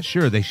 I'm not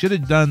sure. They should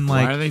have done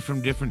Why are they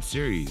from different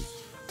series?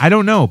 I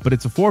don't know, but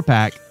it's a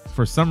 4-pack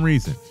for some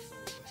reason.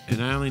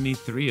 And I only need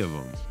 3 of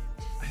them.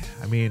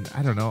 I mean,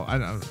 I don't know. I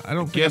don't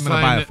think I'm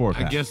gonna buy a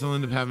 4-pack. I guess I'll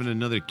end up having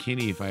another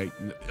Kenny if I'm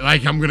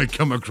gonna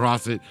come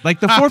across it. Like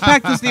the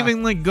 4-pack doesn't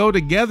even go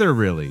together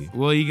really.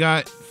 Well, you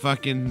got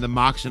fucking the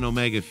Mox and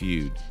Omega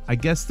feud. I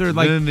guess they're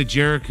Then the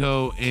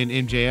Jericho and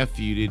MJF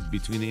feuded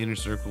between the Inner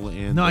Circle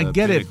and No, I the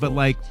get it, Pinnacle.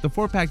 but the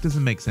 4-pack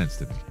doesn't make sense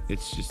to me.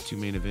 It's just 2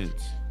 main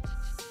events.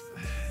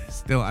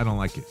 Still, I don't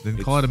like it. Then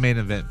call it a main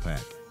event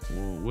pack.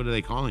 Well, what are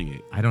they calling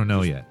it? I don't know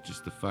Just- yet.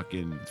 Just the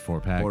fucking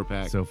 4-pack.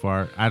 4-pack. So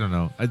far, I don't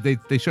know.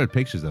 They showed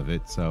pictures of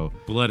it, so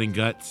Blood and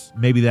Guts.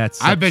 maybe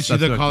that's. I bet you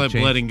they'll subject call to it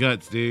change. Blood and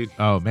Guts, dude.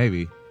 Oh,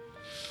 maybe.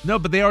 No,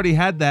 but they already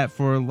had that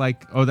for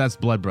that's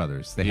Blood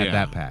Brothers. They had Yeah.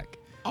 that pack.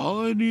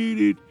 All I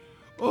needed,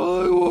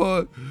 all I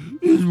want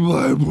is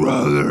my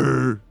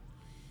brother.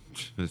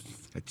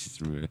 I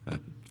just remember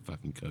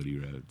fucking Cody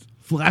Rhodes.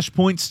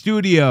 Flashpoint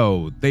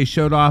Studio. They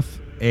showed off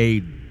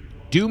a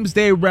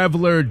Doomsday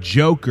Reveler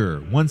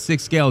Joker,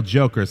 1/6 scale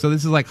Joker. So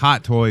this is like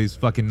Hot Toys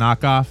fucking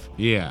knockoff.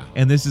 Yeah.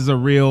 And this is a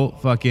real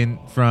fucking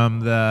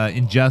from the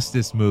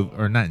Injustice movie,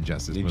 or not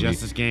Injustice The movie.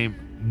 Injustice game.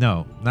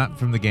 No, not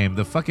from the game.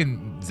 The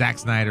fucking Zack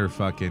Snyder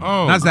fucking.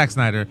 Oh. Not Zack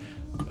Snyder.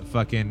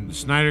 Fucking. The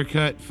Snyder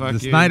cut. Fucking The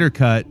Snyder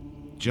cut.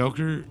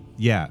 Joker.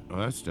 Yeah. Oh,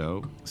 that's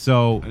dope.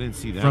 So I didn't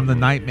see that from the one.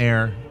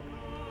 Nightmare.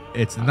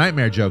 It's the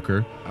Nightmare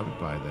Joker. I would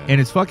buy that. And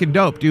it's fucking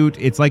dope, dude.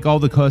 It's like all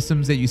the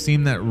customs that you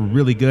seen that were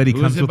really good. He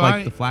Who comes is it with by?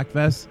 like the flak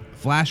vest.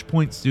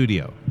 Flashpoint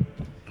Studio.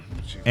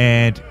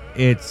 And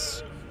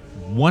it's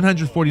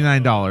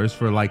 $149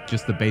 for like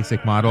just the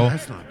basic model.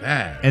 That's not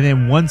bad. And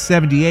then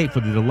 $178 for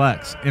the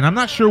deluxe. And I'm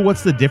not sure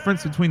what's the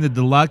difference between the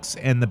deluxe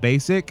and the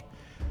basic,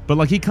 but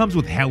like he comes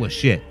with hella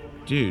shit.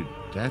 Dude,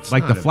 that's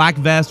Like not the flak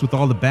vest with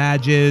all the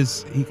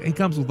badges. He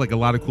comes with like a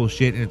lot of cool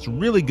shit, and it's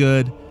really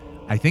good.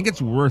 I think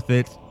it's worth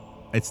it.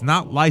 It's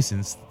not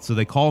licensed, so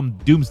they call him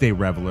Doomsday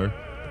Reveler.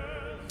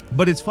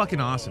 But it's fucking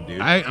awesome,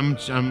 dude. I'm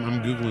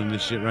googling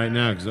this shit right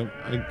now because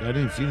I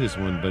didn't see this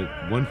one, but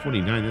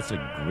 $149. That's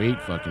a great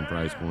fucking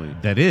price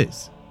point. That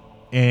is.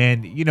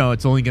 And,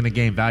 it's only going to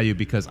gain value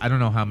because I don't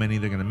know how many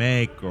they're going to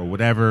make or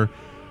whatever.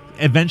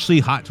 Eventually,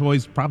 Hot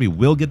Toys probably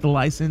will get the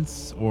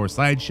license or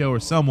Sideshow or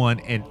someone.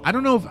 And I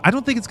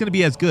don't think it's going to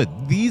be as good.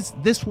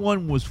 This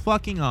one was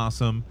fucking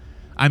awesome.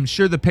 I'm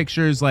sure the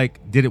pictures like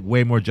did it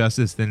way more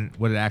justice than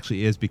what it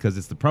actually is because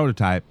it's the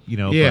prototype, you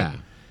know. Yeah.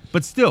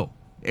 But still,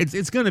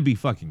 it's gonna be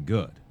fucking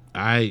good.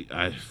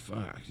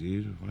 Fuck,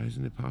 dude. Why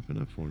isn't it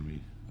popping up for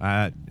me?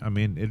 I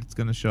mean, it's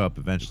gonna show up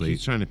eventually.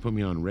 He's trying to put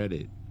me on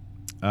Reddit.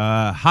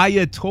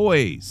 Hiya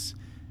Toys.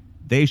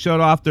 They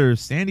showed off their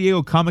San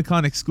Diego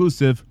Comic-Con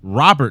exclusive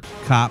Robert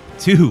Cop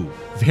 2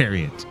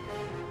 variant.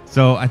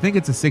 So I think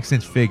it's a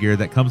 6-inch figure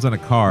that comes on a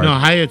card. No,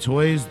 Hiya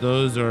Toys,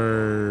 those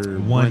are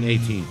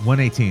 118.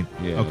 118.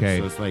 Yeah, okay.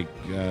 So it's like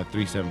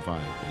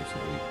 375,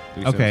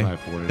 basically. Okay,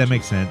 4 that inches.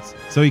 makes sense.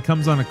 So he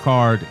comes on a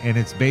card, and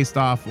it's based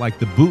off like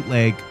the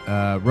bootleg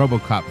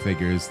RoboCop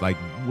figures, like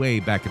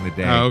way back in the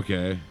day. Oh,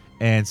 okay.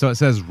 And so it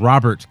says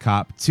Robert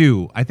Cop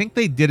 2. I think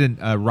they did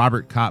a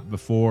Robert Cop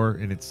before,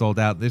 and it sold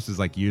out. This is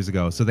like years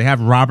ago. So they have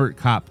Robert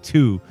Cop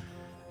 2,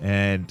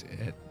 and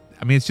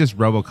I mean, it's just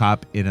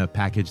RoboCop in a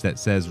package that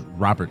says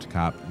Robert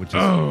Cop, which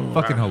is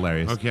fucking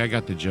hilarious. Okay, I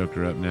got the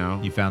Joker up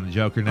now. You found the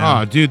Joker now?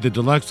 Oh, dude, the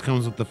deluxe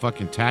comes with the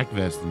fucking tack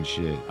vest and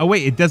shit. Oh,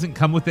 wait, it doesn't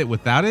come with it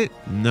without it?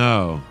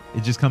 No.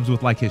 It just comes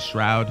with like his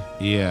shroud?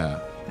 Yeah.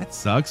 That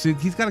sucks.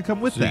 He's got to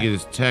come with So that. you get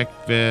his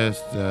tech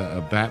vest,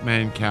 a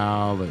Batman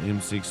cowl, an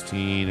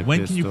M16, a When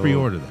pistol. can you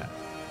pre-order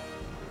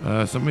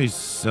that? Somebody's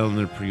selling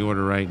their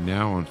pre-order right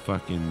now on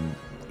fucking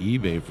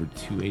eBay for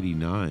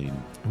 $289.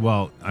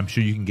 Well, I'm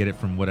sure you can get it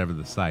from whatever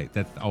the site.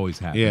 That always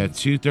happens. Yeah,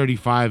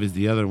 $235 is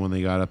the other one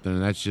they got up there,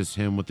 and that's just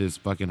him with his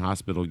fucking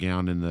hospital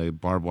gown and the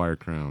barbed wire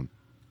crown.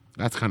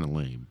 That's kind of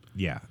lame.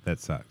 Yeah, that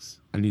sucks.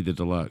 I need the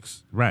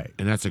deluxe. Right.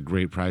 And that's a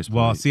great price point.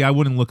 Well, see, I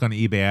wouldn't look on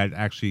eBay. I'd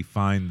actually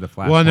find the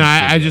Flashpoint. Well, no,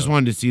 I video. just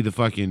wanted to see the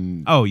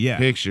fucking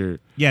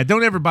picture. Yeah,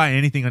 don't ever buy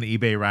anything on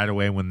eBay right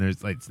away when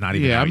there's like it's not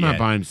even out I'm not yet.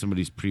 buying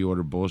somebody's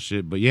pre-order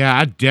bullshit. But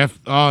yeah,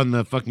 and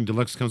the fucking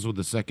deluxe comes with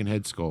the second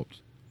head sculpt.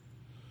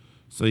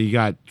 So you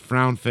got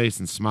frown face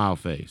and smile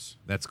face.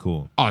 That's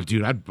cool. Oh,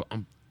 dude, I'm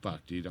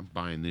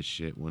buying this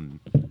shit when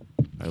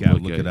I You gotta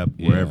look look at it up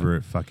Yeah. wherever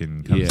it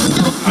fucking comes. Yeah.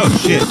 Oh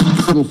shit.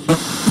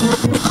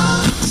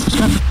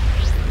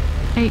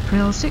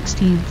 April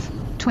 16th,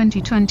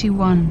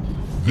 2021.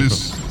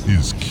 This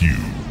is Q,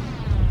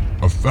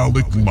 a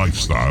phallic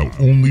lifestyle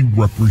only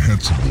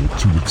reprehensible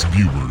to its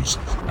viewers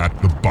at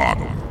the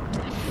bottom.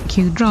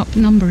 Q drop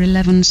number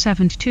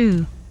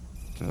 1172.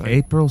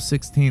 April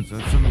 16th. Is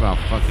that something about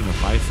fucking a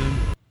bison?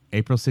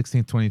 April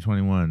 16th,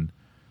 2021.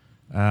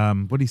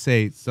 What do you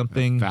say?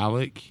 Something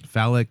Phallic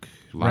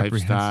lifestyle.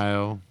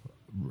 lifestyle.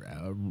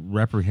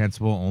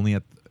 Reprehensible only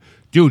at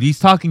dude, he's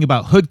talking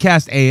about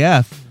Hoodcast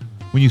AF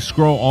when you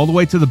scroll all the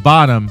way to the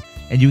bottom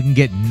and you can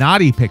get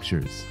naughty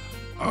pictures.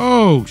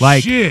 Oh,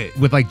 Like shit.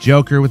 with like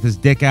Joker with his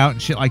dick out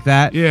and shit like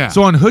that. Yeah.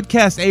 So on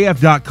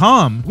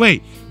hoodcastaf.com.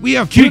 Wait, we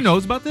have Q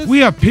knows about this? We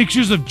have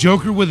pictures of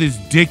Joker with his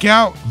dick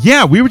out?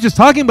 Yeah, we were just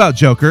talking about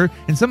Joker,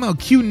 and somehow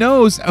Q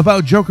knows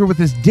about Joker with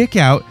his dick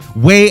out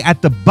way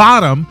at the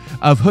bottom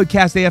of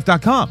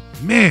hoodcastaf.com.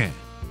 Man.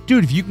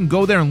 Dude, if you can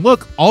go there and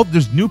look,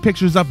 there's new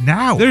pictures up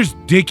now. There's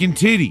dick and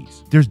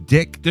titties. There's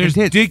dick There's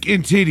and tits. dick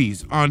and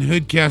titties on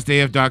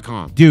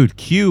hoodcastaf.com. Dude,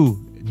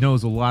 Q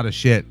knows a lot of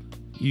shit.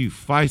 You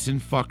Fison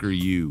fucker,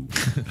 you.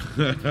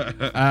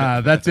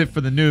 That's it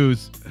for the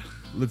news.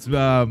 Let's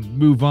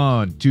move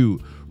on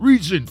to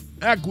recent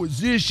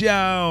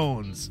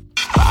acquisitions.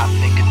 I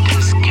think a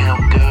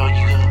discount, girl,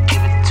 you gonna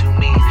give it to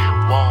me.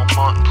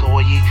 Walmart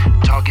employee,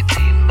 Target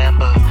team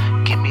member.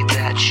 Give me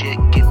that shit,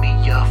 give me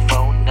your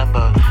phone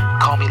number.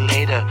 Call me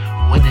later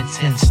when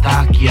it's in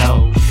stock,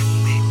 yo.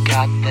 We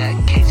got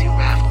that Casey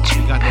Raft 2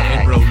 got that pack.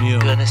 Edward O'Neill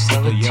Gonna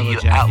sell with it the to yellow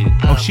you jacket. out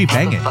the Oh, she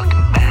banging.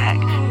 motherfucking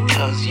bag.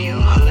 Cause you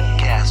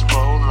hoodcast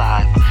for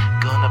life.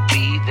 Gonna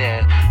be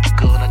there,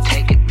 gonna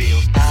take it real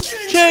nice.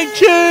 Ching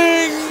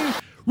ching!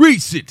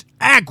 Recent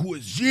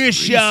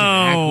acquisitions.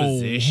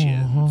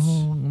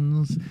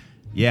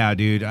 Yeah,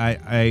 dude,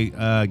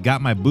 I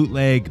got my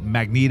bootleg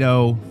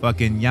Magneto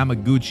fucking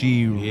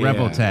Yamaguchi Yeah.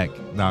 Rebel Tech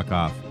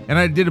knockoff, and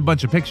I did a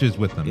bunch of pictures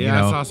with them. Yeah, you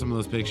know? I saw some of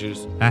those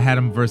pictures. I had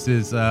him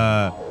versus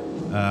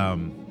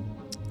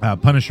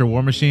Punisher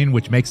War Machine,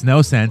 which makes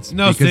no sense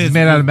No because sense. he's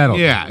made out of metal.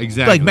 Yeah,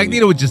 exactly. Like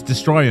Magneto would just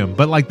destroy him,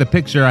 but like the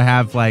picture I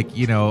have, like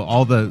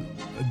all the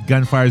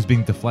gunfire is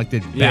being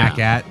deflected back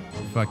Yeah. at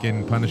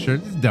fucking Punisher.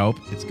 It's dope.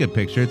 It's a good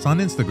picture. It's on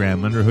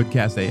Instagram under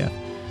Hoodcast AF.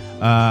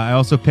 I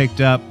also picked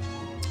up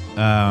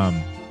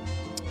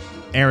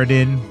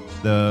Aradin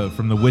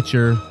from The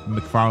Witcher,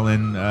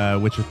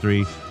 McFarlane, Witcher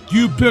 3.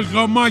 You picked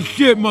up my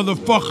shit,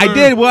 motherfucker. I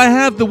did. Well, I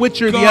have The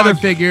Witcher, the other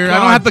figure. I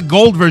don't have the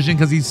gold version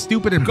because he's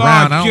stupid and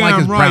brown. I don't like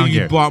his brown You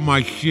gear. bought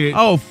my shit.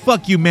 Oh,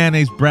 fuck you,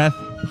 mayonnaise breath.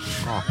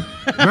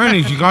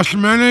 Mayonnaise, you got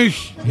some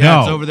mayonnaise? No. Yeah,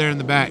 it's over there in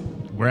the back.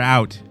 We're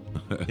out.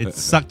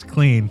 It's sucked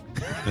clean.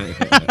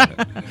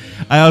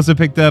 I also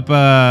picked up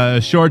a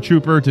Shore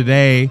Trooper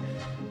today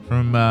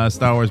from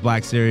Star Wars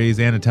Black Series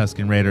and a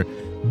Tusken Raider.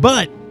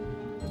 But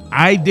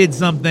I did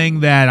something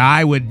that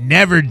I would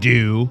never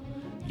do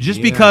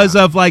just because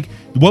of like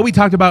what we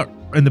talked about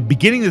in the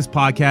beginning of this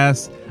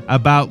podcast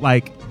about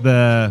like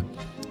the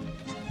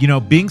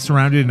being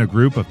surrounded in a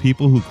group of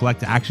people who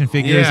collect action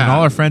figures and Yeah.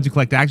 all our friends who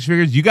collect action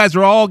figures, you guys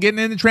are all getting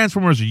into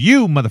Transformers.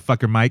 You,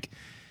 motherfucker Mike.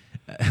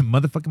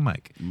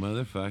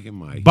 Motherfucking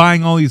Mike.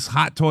 Buying all these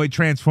hot toy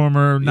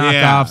Transformer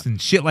knockoffs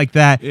and shit like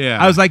that.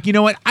 Yeah. I was like, you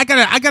know what? I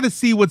gotta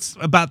see what's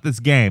about this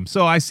game.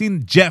 So I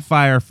seen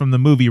Jetfire from the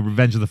movie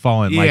Revenge of the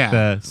Fallen, like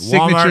the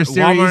signature series.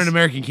 Walmart in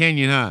American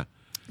Canyon, huh?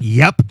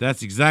 Yep.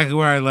 That's exactly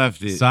where I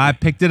left it. So I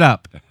picked it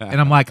up,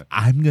 and I'm like,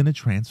 I'm gonna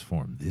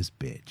transform this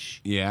bitch.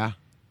 Yeah.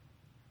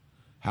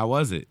 How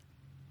was it?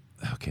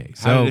 Okay,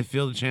 How so did it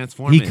feel to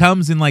transform? he it?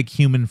 comes in like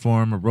human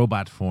form or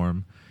robot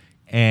form,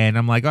 and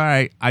I'm like, all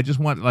right, I just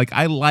want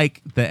I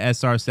like the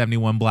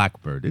SR-71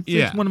 Blackbird.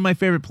 It's one of my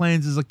favorite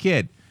planes as a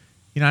kid.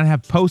 I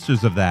have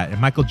posters of that, and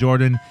Michael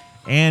Jordan,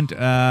 and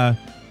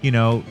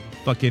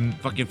fucking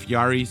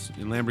Ferraris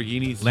and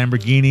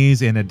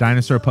Lamborghinis, and a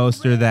dinosaur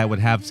poster that would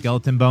have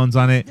skeleton bones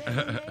on it,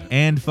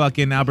 and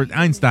fucking Albert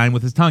Einstein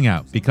with his tongue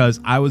out, because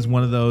I was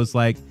one of those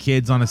like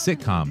kids on a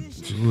sitcom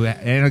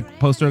and a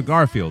poster of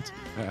Garfield.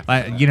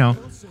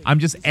 I'm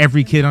just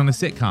every kid on a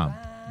sitcom.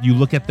 You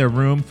look at their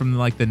room from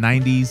like the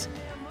 90s,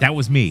 that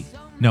was me.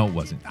 No, it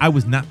wasn't. I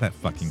was not that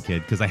fucking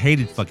kid because I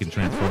hated fucking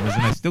Transformers,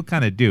 and I still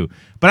kind of do.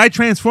 But I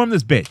transformed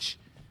this bitch.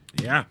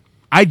 Yeah.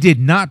 I did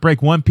not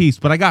break one piece,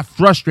 but I got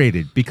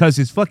frustrated because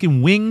his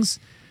fucking wings,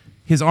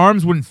 his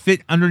arms wouldn't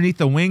fit underneath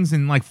the wings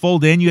and like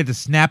fold in. You had to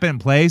snap it in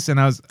place, and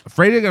I was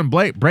afraid of going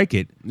to break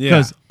it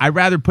because I'd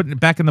rather put it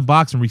back in the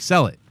box and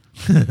resell it.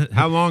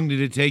 How long did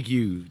it take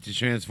you to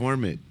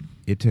transform it?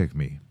 It took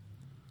me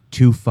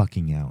 2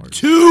 fucking hours.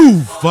 2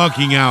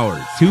 fucking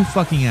hours. 2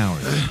 fucking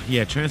hours.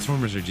 Yeah,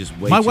 Transformers are just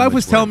way My too wife much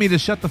was telling work. me to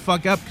shut the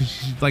fuck up because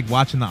she's like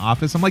watching The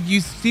Office. I'm like,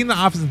 you've seen The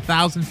Office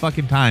 1,000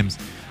 fucking times.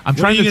 I'm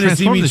When trying are you to gonna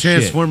see transform me this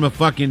transform a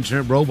fucking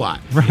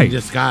robot Right. in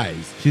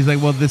disguise? She's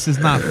like, well, this is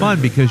not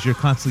fun because you're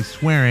constantly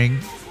swearing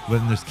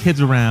when there's kids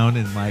around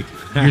and like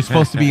you're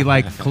supposed to be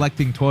like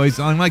collecting toys.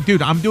 I'm like,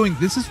 dude,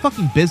 this is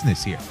fucking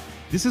business here.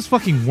 This is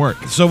fucking work.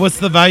 So what's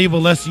the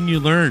valuable lesson you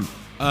learn?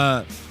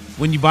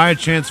 When you buy a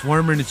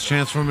Transformer and it's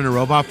transformed in a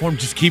robot form,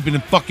 just keep it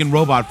in fucking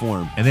robot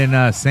form. And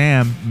then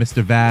Sam,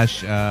 Mr.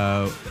 Vash,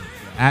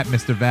 at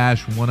Mr.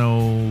 Vash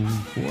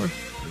 104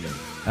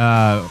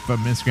 from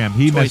Instagram,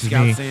 he Toy messaged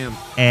Scout me, Sam.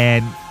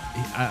 and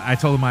I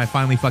told him I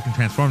finally fucking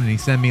transformed, and he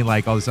sent me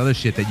like all this other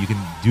shit that you can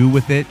do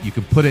with it. You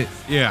can put it,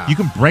 you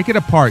can break it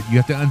apart. You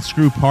have to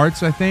unscrew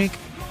parts, I think,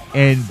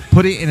 and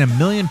put it in a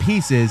million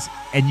pieces,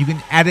 and you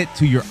can add it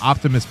to your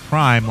Optimus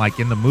Prime, like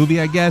in the movie,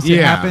 I guess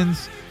it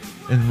happens.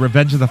 In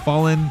Revenge of the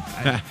Fallen,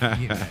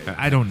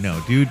 I don't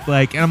know, dude.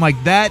 Like, and I'm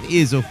like, that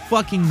is a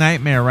fucking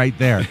nightmare right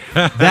there.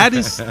 That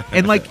is,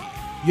 and like,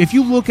 if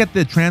you look at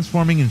the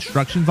transforming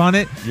instructions on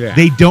it,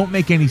 they don't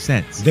make any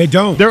sense. They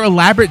don't. They're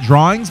elaborate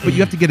drawings, but you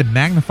have to get a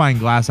magnifying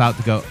glass out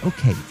to go,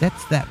 okay,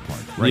 that's that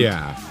part, right?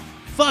 Yeah.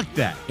 Fuck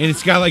that. And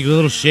it's got like a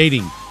little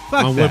shading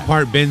Fuck on that. what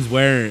part Ben's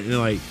wearing. And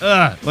like,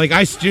 like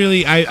I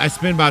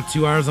spent about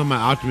 2 hours on my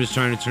Optimus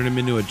trying to turn him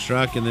into a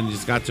truck, and then it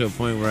just got to a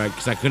point where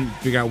because I couldn't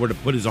figure out where to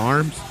put his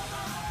arms.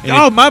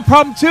 And my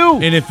problem too.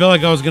 And it felt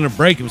like I was gonna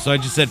break him, so I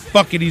just said,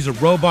 "Fuck it, he's a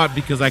robot,"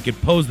 because I could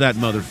pose that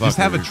motherfucker. Just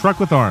have a truck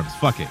with arms.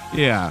 Fuck it.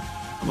 Yeah.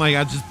 I'm like,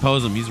 I just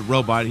pose him. He's a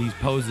robot. He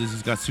poses.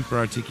 He's got super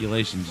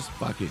articulation. Just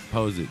fuck it,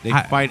 pose it. They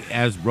fight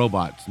as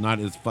robots, not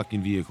as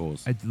fucking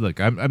vehicles. Look,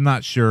 I'm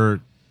not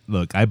sure.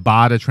 Look, I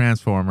bought a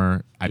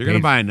Transformer. You're gonna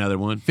buy another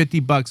one.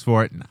 $50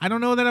 for it. And I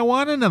don't know that I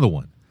want another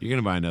one. You're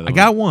gonna buy another I one.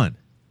 got one.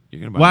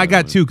 You're gonna buy Well, I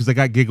another got two because I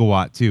got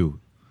Gigawatt too.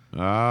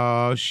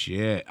 Oh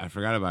shit! I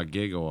forgot about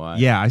Gigawatt.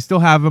 Yeah, I still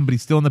have him, but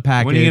he's still in the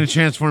package. When are you gonna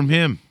transform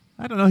him?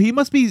 I don't know. He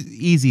must be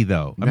easy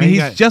though. I Now mean,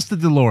 you he's just a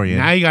DeLorean.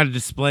 Now you got to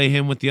display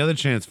him with the other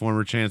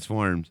Transformer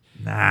transformed.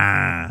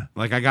 Nah.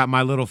 Like I got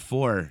my little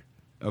 4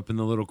 up in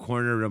the little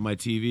corner of my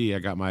TV. I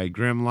got my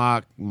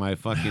Grimlock, my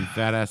fucking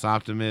fat ass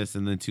Optimus,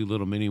 and then 2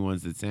 little mini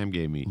ones that Sam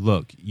gave me.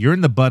 Look, you're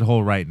in the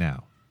butthole right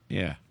now.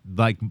 Yeah.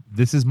 Like,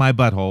 this is my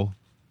butthole.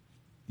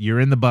 You're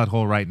in the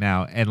butthole right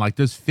now, and like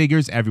there's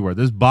figures everywhere.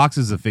 There's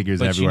boxes of figures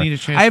But everywhere. you need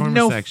a I have Transformer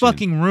no section.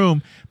 fucking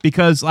room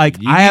because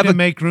like You I need have to a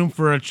make room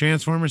for a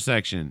Transformer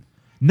section.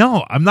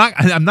 No, I'm not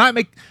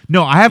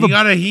No, I have You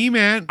got a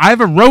He-Man. I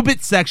have a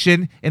robot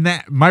section, and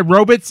that my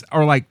robots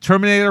are like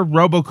Terminator,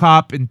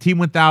 RoboCop, and Team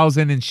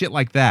 1000 and shit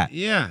like that.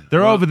 Yeah.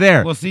 They're Well- over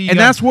there. well, see, you and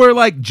got- that's where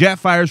like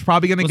Jetfire's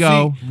probably gonna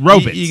go. See,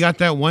 Robots. You got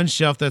that one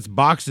shelf that's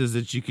boxes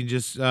that you can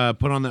just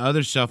put on the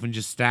other shelf and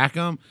just stack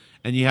them,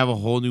 and you have a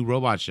whole new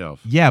robot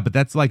shelf. Yeah, but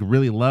that's like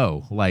really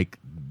low. Like,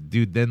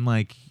 dude, then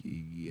like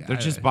They're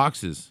just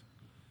boxes.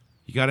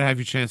 You got to have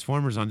your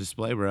Transformers on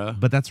display, bro.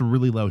 But that's a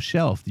really low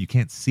shelf. You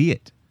can't see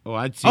it. Oh,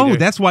 I'd see. Oh, their-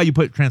 that's why you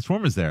put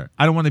Transformers there.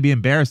 I don't want to be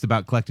embarrassed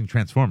about collecting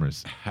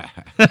Transformers.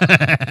 You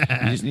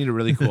just need a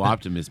really cool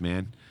Optimus,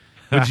 man.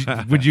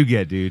 What'd you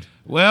get, dude?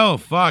 Well,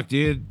 fuck,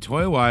 dude.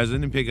 Toy-wise, I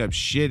didn't pick up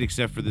shit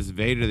except for this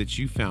Vader that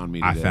you found me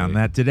today. I found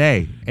that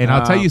today. And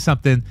I'll tell you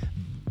something.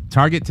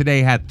 Target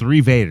today had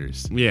 3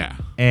 Vaders. Yeah.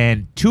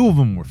 And 2 of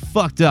them were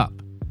fucked up.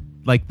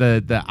 like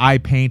the eye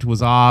paint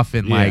was off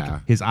and Yeah.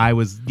 like his eye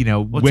was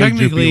Well, way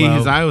technically, droopy low.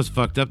 his eye was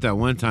fucked up that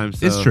one time.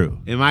 So It's true.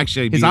 It might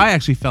actually His be, eye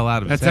actually fell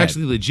out of his That's head.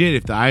 actually legit.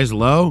 If the eye's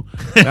low,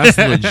 that's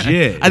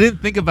legit. I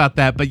didn't think about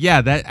that, but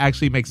yeah, that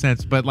actually makes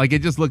sense. But like,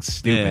 it just looks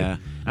stupid. Yeah.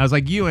 I was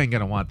like, you ain't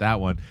gonna want that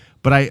one.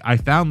 But I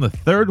found the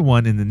third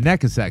one in the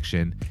NECA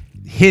section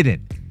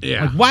hidden.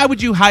 Yeah. Like, why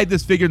would you hide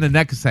this figure in the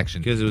NECA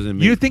section? Because it was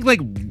in. You think like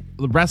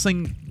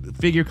wrestling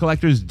figure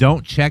collectors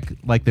don't check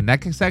like the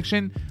NECA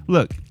section?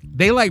 Look,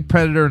 they like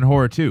Predator and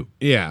horror too.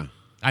 Yeah.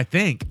 I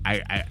think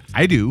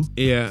I do.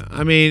 Yeah,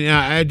 I mean,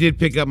 I did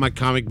pick up my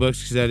comic books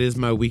because that is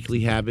my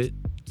weekly habit.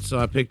 So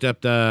I picked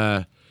up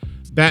the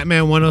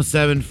Batman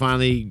 107.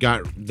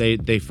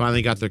 They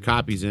finally got their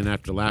copies in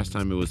after last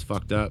time it was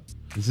fucked up.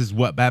 This is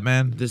what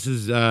Batman? This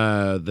is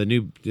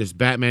this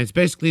Batman. It's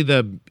basically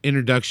the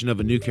introduction of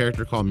a new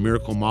character called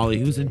Miracle Molly,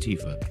 who's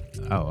Antifa.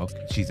 Oh,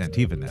 okay. She's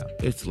Antifa now.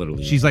 It's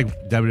literally She's like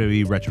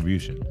WWE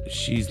Retribution.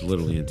 she's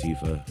literally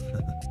Antifa.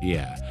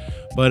 Yeah,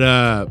 but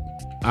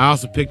I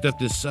also picked up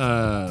this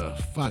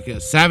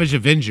Savage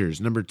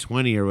Avengers number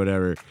 20 or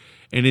whatever,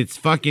 and it's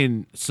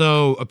fucking.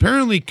 So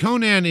apparently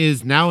Conan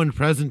is now in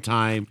present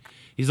time.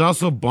 He's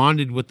also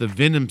bonded with the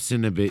Venom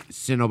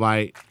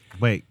Cenobite.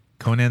 Wait,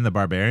 Conan the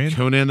Barbarian?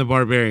 Conan the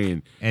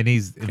Barbarian. And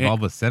he's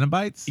involved with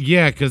Cenobites?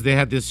 Yeah, because they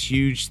had this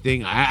huge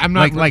thing. I'm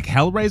not like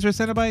Hellraiser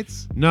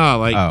Cenobites? No,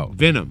 like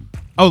Venom.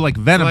 Oh, like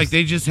Venom. So, like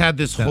they just had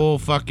this whole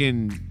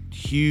fucking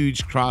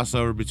huge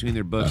crossover between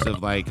their books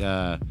of like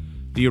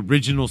the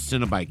original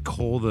Cenobite,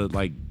 Cole, the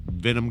like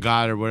Venom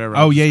god or whatever.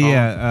 Oh yeah, it's called.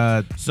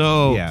 yeah.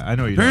 So yeah, I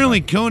know. You're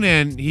apparently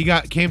Conan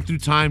came through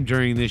time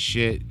during this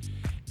shit,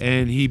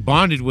 and he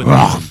bonded with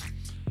him.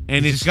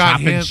 And He's it's just got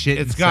chopping him. shit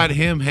It's inside. got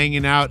him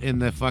hanging out in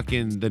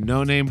the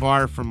No Name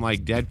bar from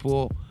like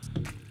Deadpool.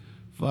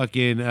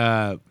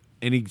 And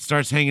he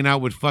starts hanging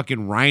out with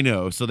fucking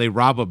Rhino. So they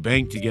rob a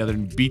bank together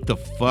and beat the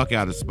fuck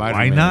out of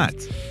Spider-Man. Why not?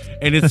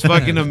 And it's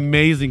fucking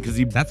amazing because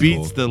he beats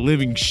cool. the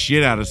living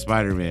shit out of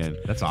Spider-Man.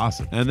 That's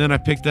awesome. And then I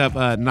picked up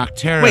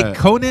Noctera. Wait,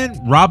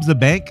 Conan robs a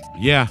bank?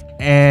 Yeah,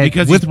 And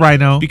with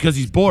Rhino. because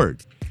he's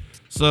bored.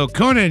 So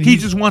Conan, He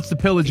just wants to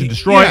pillage and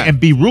destroy yeah. and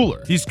be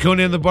ruler. He's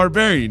Conan the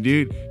Barbarian,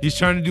 dude. He's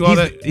trying to do all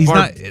that He's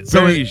not so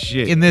barbarian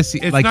shit. in this.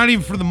 It's like, not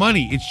even for the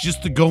money. It's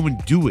just to go and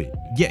do it.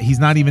 yeah, he's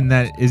not even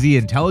that. Is he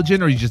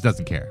intelligent or he just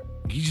doesn't care?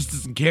 He just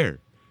doesn't care.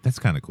 That's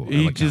kind of cool.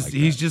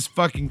 He's just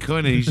fucking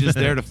Conan. He's just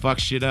there to fuck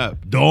shit up.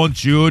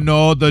 Don't you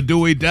know the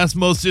Dewey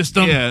Decimal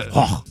System? Yeah.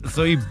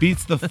 So he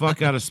beats the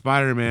fuck out of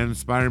Spider-Man.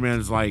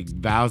 Spider-Man's like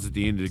vows at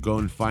the end to go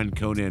and find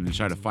Conan and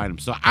try to fight him.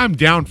 So I'm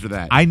down for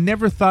that. I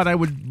never thought I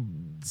would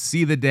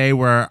see the day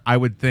where I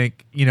would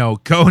think,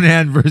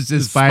 Conan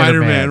versus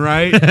Spider-Man.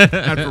 right?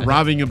 After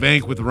robbing a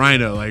bank with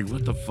Rhino. Like,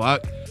 what the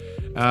fuck?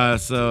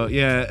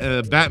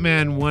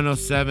 Batman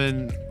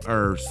 107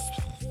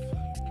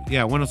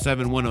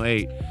 107,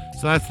 108.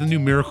 So that's the new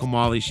Miracle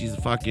Molly. She's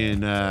a fucking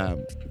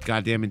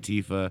goddamn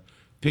Antifa.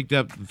 Picked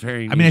up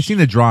very. I mean, I've seen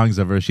the drawings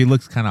of her. She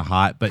looks kind of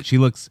hot, but she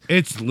looks.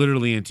 It's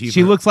literally Antifa.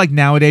 She looks like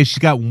nowadays she's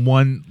got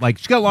long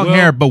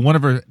hair, but one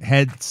of her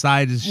head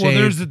side is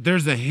shaved. Well,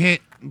 there's a hint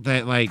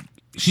that like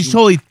she's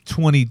totally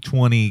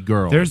 2020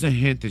 girl. There's a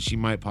hint that she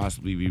might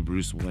possibly be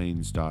Bruce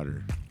Wayne's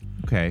daughter.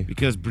 Okay.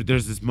 Because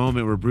there's this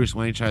moment where Bruce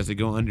Wayne tries to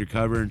go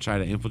undercover and try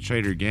to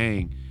infiltrate her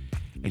gang,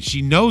 and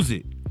she knows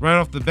it right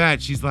off the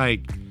bat. She's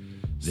like,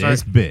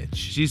 this bitch.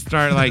 She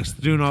started like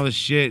doing all this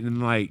shit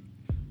and like,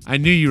 I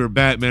knew you were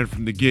Batman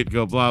from the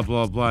get-go, blah,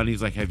 blah, blah. And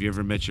he's like, have you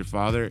ever met your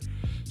father?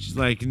 She's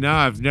like, no,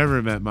 I've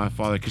never met my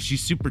father, because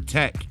she's super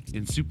tech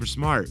and super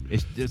smart.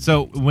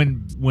 So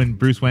when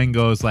Bruce Wayne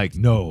goes like,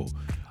 no,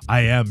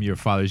 I am your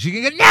father, she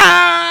can go, no!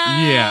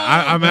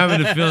 Yeah, I'm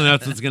having a feeling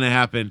that's what's going to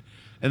happen.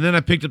 And then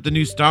I picked up the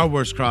new Star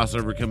Wars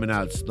crossover coming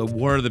out. It's the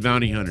War of the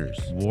Bounty Hunters.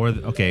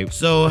 Okay.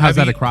 So how's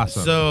that a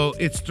crossover? So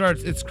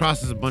it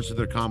crosses a bunch of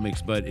their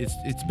comics, but it's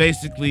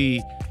basically,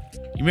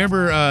 you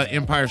remember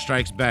Empire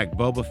Strikes Back?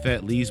 Boba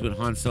Fett leaves with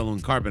Han Solo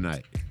and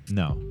Carbonite.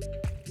 No.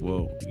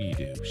 Well, you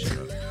do. Shut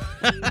up.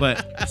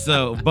 But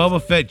so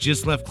Boba Fett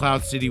just left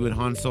Cloud City with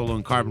Han Solo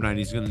and Carbonite.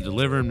 He's going to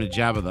deliver him to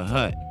Jabba the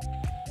Hutt.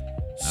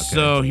 Okay.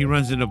 So he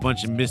runs into a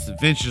bunch of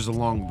misadventures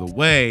along the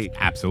way.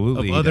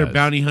 Absolutely. Of other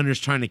bounty hunters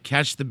trying to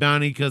catch the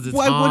bounty because it's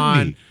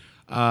on.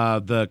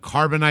 The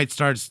Carbonite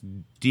starts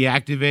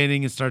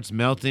deactivating and starts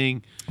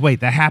melting.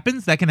 Wait, that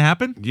happens? That can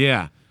happen?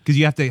 Yeah. Because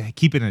you have to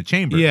keep it in a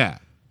chamber. Yeah.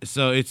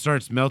 So it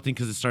starts melting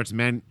because it starts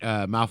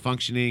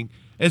malfunctioning.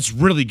 It's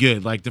really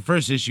good. Like the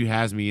first issue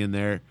has me in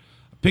there.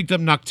 I picked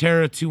up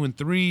Noctera 2 and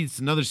 3. It's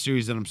another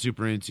series that I'm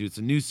super into. It's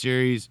a new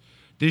series.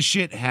 This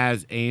shit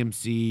has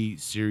AMC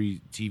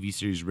TV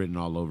series written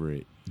all over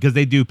it. Because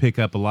they do pick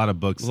up a lot of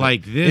books.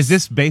 Like this. Is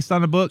this based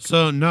on a book?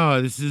 So, no,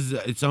 this is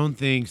its own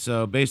thing.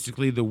 So,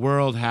 basically, the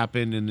world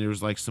happened, and there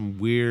was like some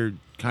weird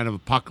kind of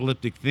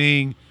apocalyptic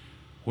thing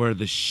where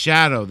the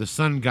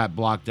sun got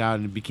blocked out,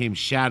 and it became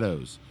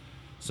shadows.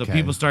 So,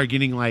 people start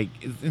getting like,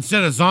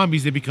 instead of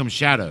zombies, they become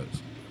shadows.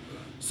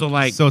 So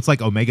it's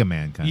like Omega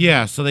Man kind of.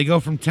 Yeah, so they go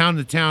from town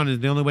to town, and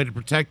the only way to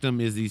protect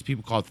them is these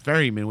people called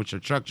ferrymen, which are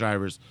truck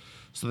drivers.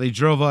 So they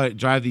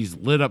drive these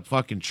lit up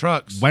fucking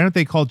trucks. Why aren't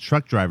they called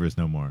truck drivers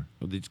no more?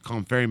 They just call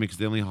them ferrymen because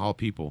they only haul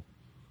people.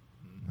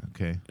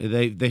 Okay.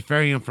 They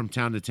ferry them from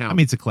town to town. I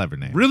mean, it's a clever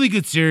name. Really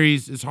good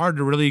series. It's hard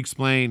to really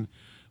explain,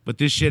 but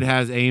this shit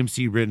has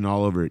AMC written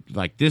all over it.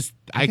 Like this,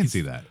 I can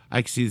see that.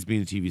 I can see this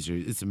being a TV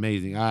series. It's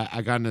amazing.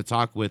 I got in a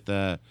talk with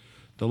the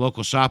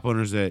local shop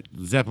owners at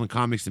Zeppelin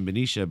Comics in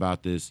Benicia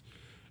about this,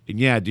 and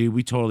yeah, dude,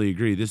 we totally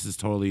agree. This is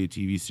totally a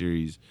TV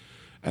series.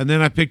 And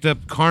then I picked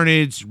up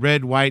Carnage,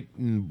 Red, White,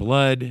 and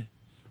Blood,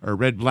 or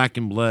Red, Black,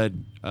 and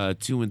Blood,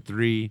 2 and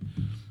 3.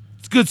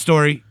 It's a good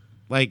story.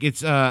 Like,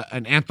 it's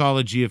an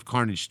anthology of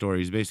Carnage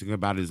stories, basically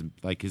about his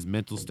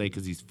mental state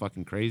because he's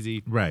fucking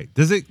crazy. Right.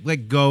 Does it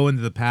like go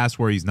into the past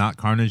where he's not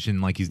Carnage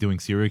and like he's doing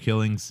serial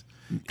killings?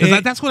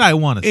 Because that's what I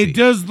want to see. It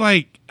does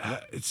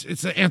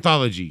it's an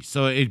anthology,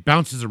 so it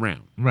bounces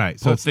around. Right.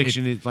 Pulp So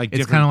Fiction is like it's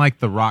different. kind of like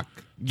the Rock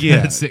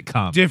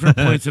sitcom. Different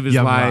points of his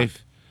Young life.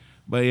 Rock.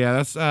 But yeah,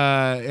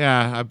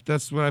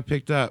 that's what I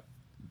picked up.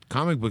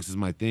 Comic books is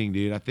my thing,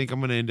 dude. I think I'm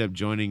gonna end up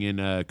joining in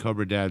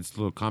Cobra Dad's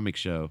little comic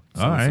show.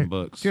 All right. Some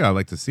books. Dude, I'd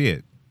like to see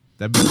it.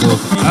 That'd be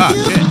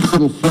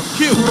cool.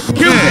 Shit.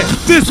 Q.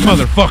 This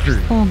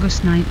motherfucker.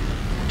 August 9th,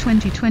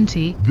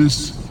 2020.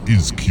 This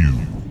is Q.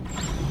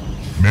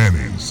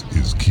 Mayonnaise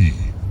is key.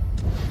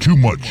 Too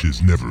much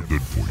is never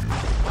good for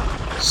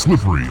you.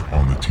 Slippery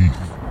on the teeth.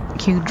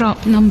 Q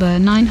drop number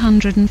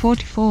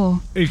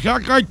 944. Is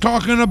that guy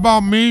talking about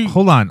me?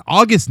 Hold on.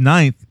 August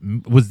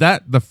 9th, was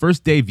that the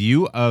first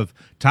debut of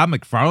Todd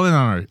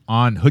McFarlane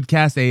on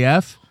Hoodcast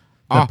AF,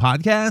 the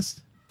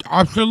podcast?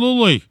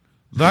 Absolutely.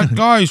 That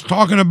guy's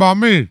talking about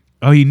me.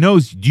 Oh, he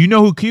knows. Do you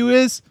know who Q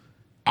is?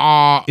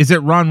 Is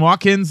it Ron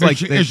Watkins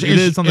like it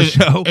is on the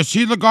show? Is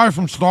he the guy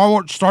from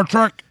Star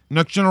Trek,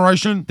 Next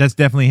Generation? That's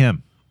definitely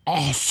him.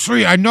 Oh,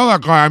 sweet. I know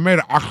that guy. I made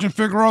an action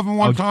figure of him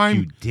one time.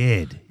 You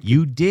did.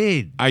 You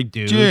did. I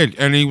did,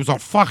 and he was a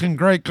fucking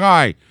great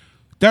guy.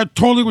 That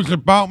totally was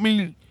about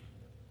me.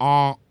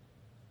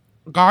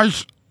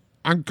 Guys,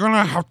 I'm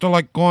gonna have to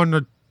like go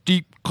into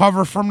deep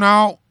cover from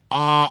now.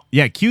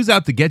 Yeah, Q's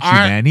out to get you,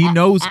 man. He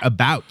knows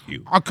about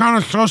you. I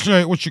can't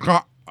associate what you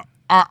got.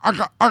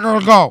 I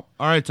gotta go.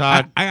 All right,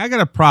 Todd. I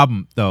got a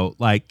problem though.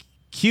 Like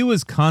Q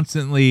is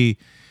constantly.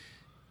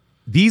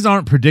 These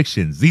aren't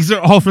predictions. These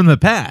are all from the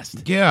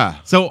past. Yeah.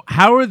 So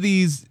how are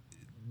these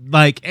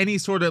like any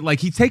sort of like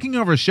he's taking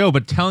over a show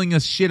but telling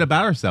us shit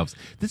about ourselves?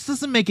 This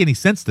doesn't make any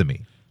sense to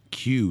me.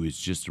 Q is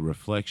just a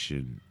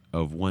reflection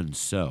of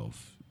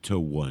oneself to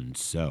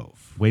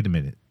oneself. Wait a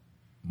minute.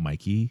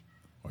 Mikey,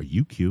 are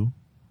you Q?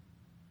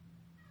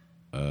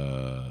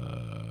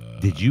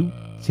 Did you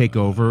take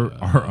over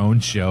our own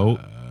show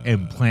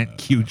and plant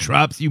Q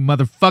drops, you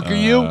motherfucker,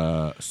 you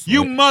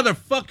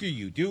motherfucker,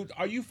 you dude.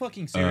 Are you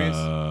fucking serious?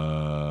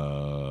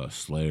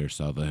 Slayer,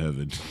 South of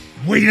Heaven.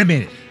 Wait a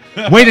minute.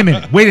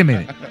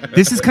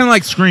 This is kind of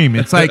like Scream.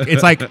 It's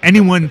like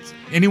anyone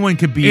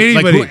could be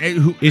anybody.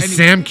 Like Is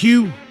Sam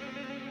Q?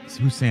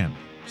 Who's Sam?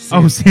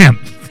 Oh, Sam.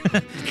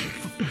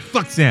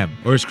 Fuck Sam.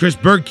 Or is Chris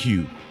Berg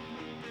Q?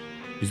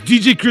 Is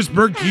DJ Chris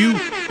Berg Q?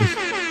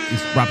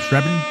 Is Rob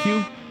Strebin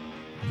Q?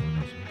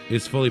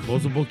 Is Fully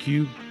Posable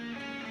Q?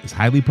 Is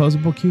Highly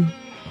Posable Q?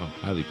 Oh,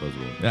 Highly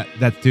Posable.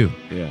 That's too.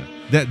 Yeah.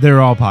 They're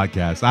all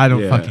podcasts. I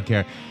don't fucking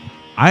care.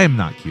 I am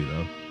not Q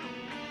though.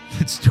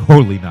 It's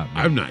totally not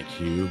me. I'm not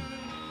Q.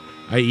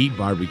 I eat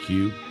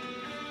barbecue.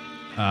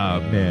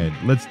 Man,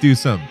 let's do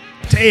some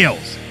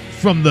Tales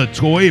from the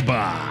Toy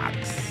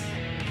Box.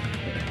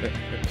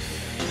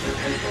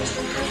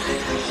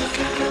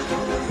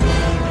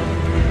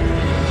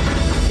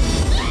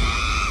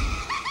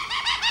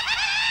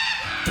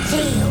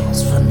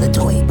 Tales from the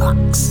Toy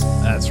Box.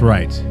 That's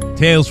right.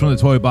 Tales from the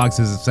Toy Box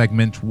is a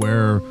segment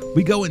where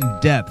we go in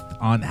depth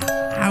on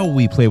how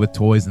we play with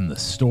toys and the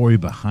story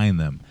behind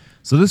them.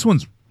 So this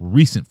one's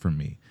recent for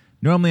me.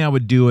 Normally I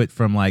would do it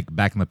from like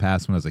back in the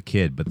past when I was a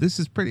kid, but this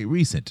is pretty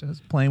recent. I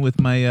was playing with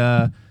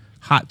my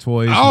Hot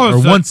Toys or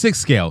 1/6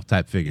 scale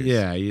type figures.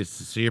 Yeah,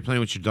 so you're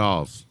playing with your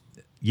dolls.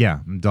 Yeah,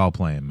 I'm doll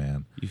playing,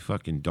 man. You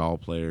fucking doll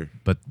player.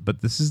 But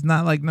this is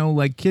not like no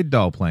like kid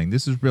doll playing.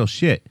 This is real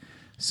shit.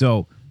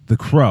 So the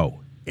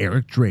Crow,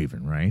 Eric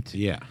Draven, right?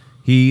 Yeah.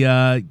 He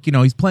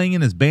he's playing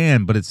in his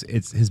band, but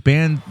it's his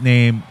band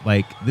name,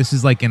 like this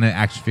is like in an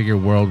action figure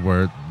world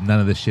where none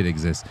of this shit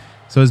exists.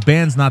 So his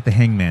band's not the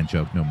Hangman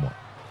Joke no more.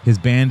 His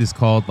band is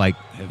called like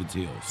Heaven's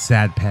Heels.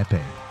 Sad Pepe.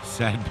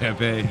 Sad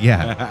Pepe.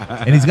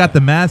 Yeah. And he's got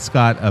the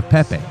mascot of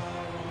Pepe.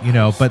 You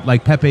know, but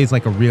like Pepe's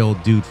like a real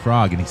dude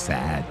frog and he's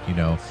sad, you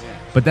know.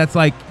 But that's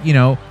like,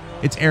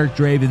 it's Eric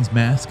Draven's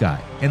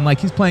mascot. And like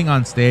he's playing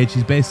on stage,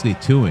 he's basically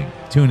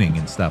tuning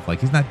and stuff. Like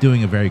he's not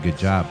doing a very good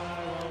job.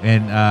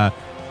 And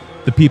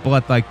the people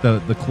at like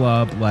the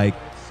club, like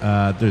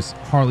there's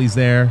Harley's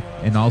there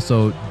and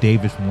also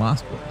David from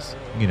Lost Boys,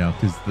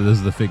 because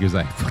those are the figures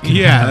I fucking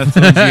have.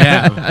 That's what you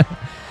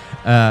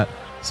have.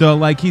 So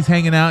like he's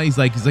hanging out, he's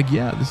like,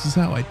 yeah, this is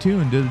how I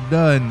tune,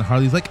 and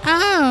Harley's like,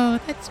 oh,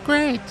 that's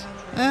great.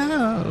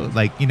 Oh,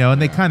 like, and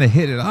they kind of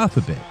hit it off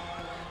a bit.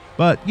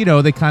 But,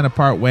 they kind of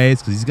part ways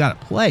because he's got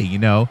to play,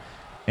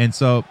 And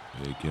so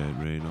It can't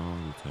rain all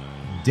the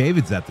time.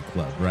 David's at the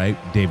club, right?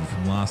 David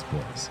from Lost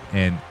Boys.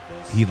 And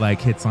he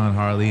like hits on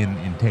Harley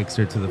and takes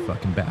her to the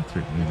fucking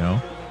bathroom, you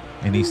know?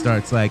 And he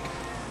starts like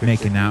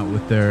making out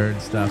with her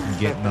and stuff and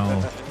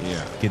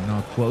getting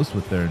all close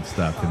with her and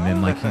stuff. And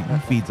then like he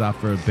feeds off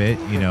for a bit,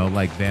 you know,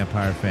 like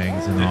vampire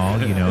fangs and all,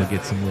 you know,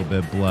 gets a little bit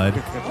of blood.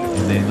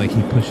 And then like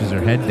he pushes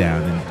her head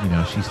down and, you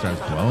know, she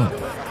starts blowing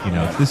him. You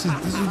know, this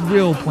is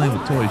real playing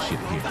with toy shit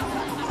here.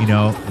 You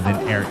know, and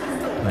then Eric,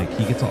 like,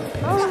 he gets all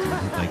pissed,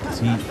 dude. Like, 'cause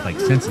he, like,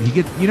 senses, he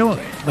gets, you know,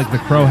 like the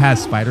Crow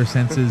has spider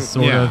senses,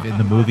 sort of, in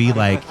the movie.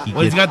 Like,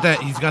 he's got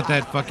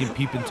that fucking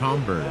peeping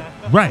Tom bird.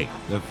 Right.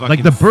 The fucking,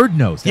 like the bird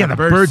nose. Yeah, the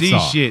bird sees saw.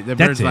 shit. The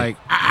That's bird's it. like,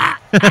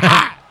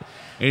 and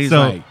he's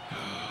So- like,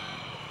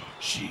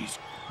 she's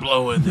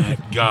blowing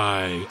that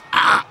guy.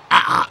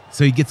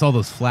 So he gets all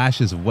those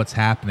flashes of what's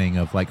happening,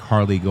 of like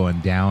Harley going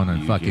down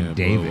on fucking can't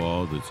David. blow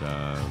all the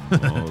time,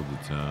 all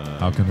the time.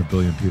 How can a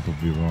billion people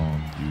be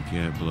wrong? You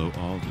can't blow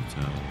all the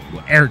time.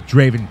 Well, Eric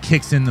Draven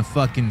kicks in the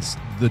fucking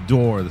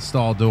the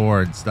stall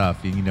door and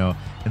stuff, and, you know,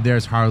 and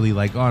there's Harley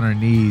like on her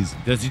knees.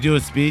 Does he do a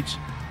speech?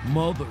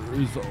 Mother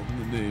is on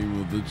the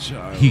name of the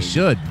child. He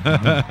should.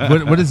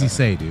 what does he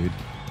say, dude?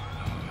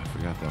 I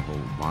forgot that whole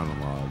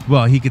monologue.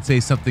 Well, he could say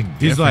something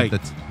different. He's like,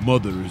 that's,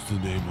 mother is the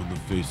name on the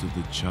face of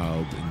the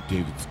child, and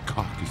David's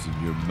cock is in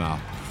your mouth.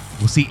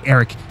 well, see,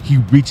 Eric, he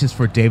reaches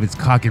for David's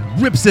cock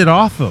and rips it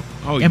off him.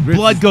 Oh, he and rips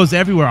blood his- goes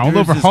everywhere, all rips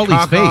over his Harley's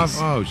cock face. off?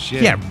 Oh,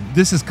 shit. Yeah,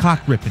 this is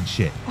cock ripping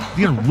shit.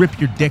 You're going to rip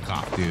your dick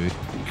off, dude.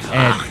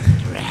 And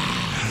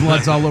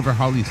blood's all over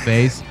Harley's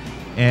face.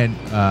 And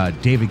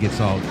David gets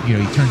all, you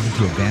know, he turns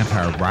into a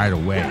vampire right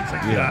away. It's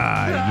like,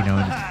 ah, you know,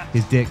 and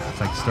his dick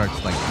like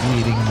starts like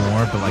bleeding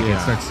more, but like it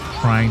starts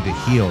trying to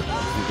heal.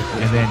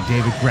 And then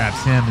David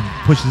grabs him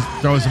and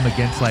throws him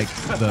against like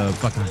the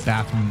fucking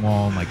bathroom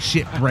wall, and like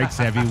shit breaks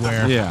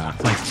everywhere. Yeah.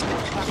 It's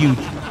like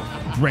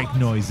huge break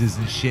noises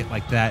and shit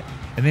like that.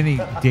 And then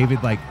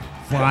David like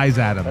flies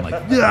at him like,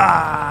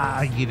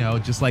 ah, you know,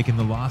 just like in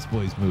the Lost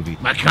Boys movie.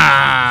 My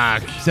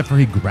cock! Except for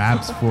he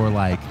grabs for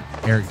like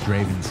Eric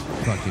Draven's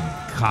fucking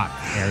cock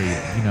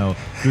area, you know,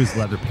 through his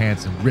leather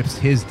pants and rips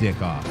his dick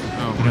off.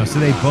 You know, so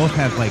they both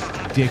have like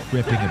dick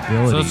ripping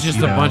abilities. So it's just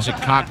you a know? bunch of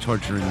cock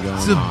torturing going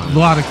It's a on.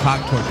 lot of cock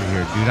torture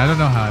here, dude. I don't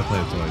know how I play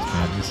with toys,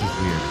 man. This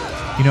is weird.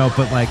 You know,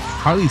 but like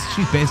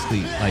she's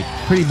basically like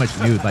pretty much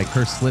nude. Like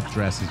her slip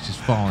dress is just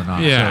falling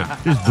off. Yeah.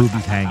 So there's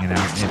boobies hanging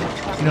out,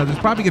 and you know, there's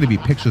probably going to be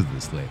pictures of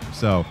this later.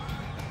 So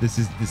this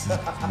is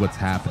what's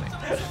happening.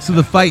 So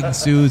the fight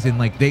ensues, and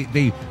like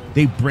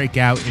they break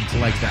out into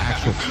like the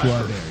actual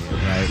club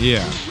area, right?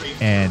 Yeah.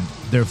 And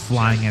they're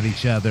flying at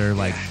each other,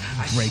 like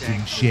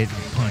breaking shit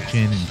and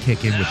punching and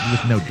kicking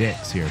with no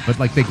dicks here. But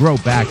like they grow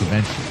back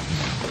eventually. You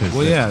know, 'cause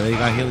Well, they- yeah, they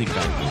got hilly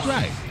factors.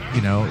 Right.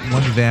 You know,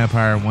 one's a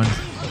vampire, one's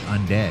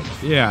undead.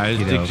 Yeah, his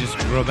You dick know, just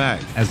grow back.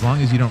 As long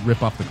as you don't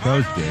rip off the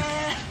crow's dick,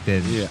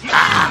 then. Yeah.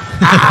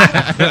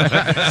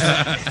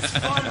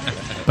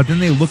 But then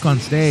they look on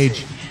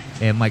stage,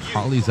 and like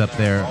Harley's up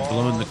there.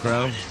 Blowing the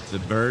crow, the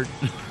bird.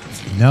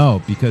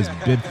 No, because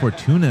Bib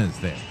Fortuna is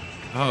there.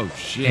 Oh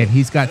shit! And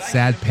he's got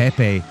Sad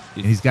Pepe,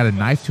 and he's got a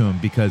knife to him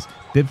because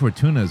Bib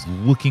Fortuna is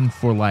looking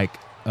for like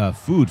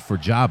food for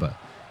Jabba.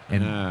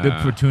 And Bib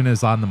Fortuna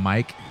is on the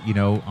mic, you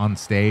know, on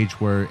stage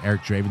where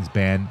Eric Draven's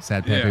band,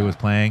 Sad Pepe, was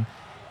playing.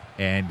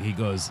 And he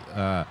goes,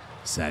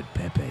 Sad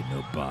Pepe,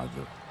 no bother.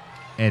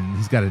 And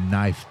he's got a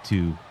knife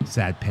to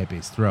Sad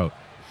Pepe's throat.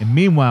 And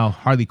meanwhile,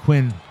 Harley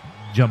Quinn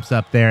jumps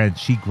up there and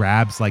she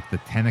grabs like the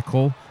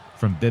tentacle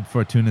from Bib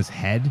Fortuna's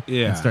head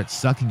and starts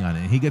sucking on it.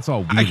 And he gets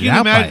all weirded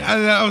out by it.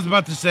 I was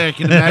about to say, I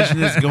can imagine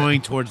this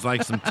going towards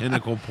like some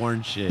tentacle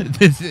porn shit.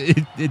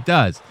 It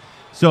does.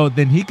 So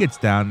then he gets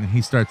down and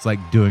he starts like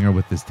doing her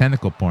with this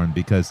tentacle porn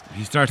because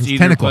He starts his eating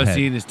her tentacle pussy head.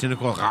 and his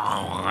tentacle.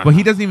 Well,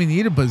 he doesn't even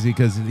eat a pussy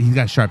because he's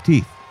got sharp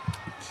teeth.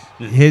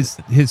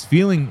 His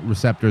feeling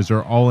receptors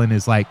are all in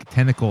his like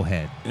tentacle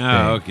head. Oh,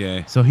 thing.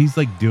 okay. So he's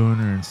like doing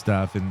her and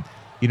stuff, and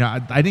you know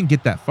I didn't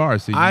get that far.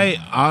 So I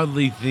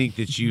oddly think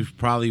that you've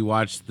probably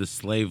watched the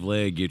slave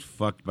leg get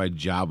fucked by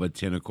Jabba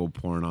tentacle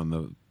porn on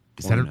the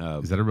is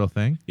Pornhub. that a real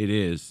thing? It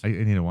is. I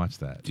need to watch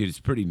that. Dude,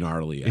 it's pretty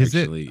gnarly, Is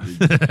it? actually.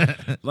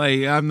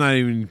 Like, I'm not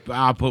even,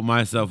 I'll put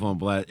myself on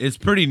blast. It's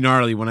pretty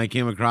gnarly. When I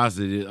came across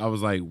it, I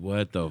was like,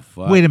 what the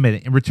fuck? Wait a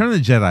minute. In Return of the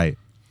Jedi,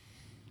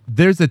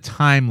 there's a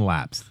time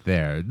lapse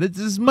there.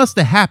 This must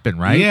have happened,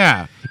 right?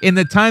 Yeah. In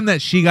the time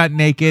that she got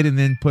naked and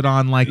then put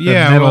on like the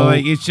Yeah, metal, well,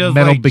 like, it shows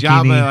metal like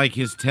bikini. Jabba, like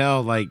his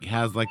tail, like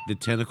has like the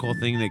tentacle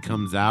thing that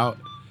comes out.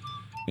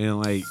 And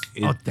like,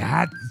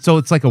 So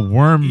it's like a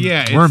worm,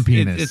 yeah, worm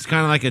penis. It's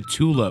kind of like a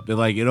tulip.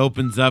 It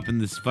opens up and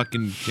this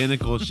fucking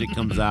tentacle shit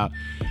comes out,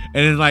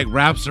 and it like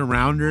wraps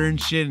around her and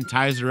shit and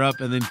ties her up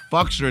and then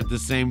fucks her at the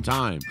same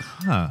time.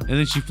 Huh. And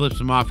then she flips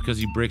him off because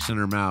he bricks in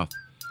her mouth,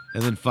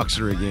 and then fucks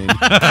her again.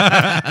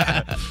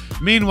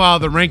 Meanwhile,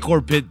 the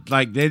Rancor pit,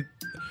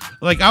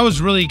 I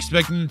was really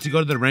expecting to go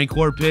to the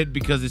Rancor pit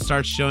because it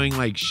starts showing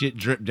like shit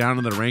drip down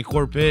in the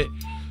Rancor pit.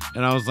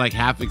 And I was like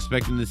half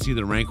expecting to see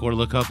the Rancor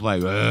look up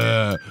like,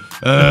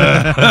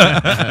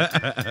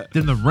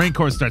 Then the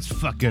Rancor starts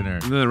fucking her.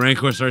 And then the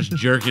Rancor starts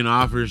jerking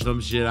off or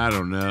some shit. I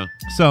don't know.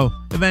 So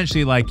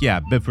eventually, like, yeah,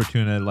 Bib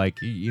Fortuna, like,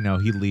 you know,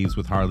 he leaves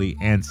with Harley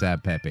and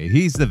Sad Pepe.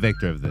 He's the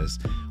victor of this.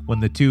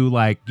 When the two,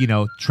 like, you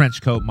know,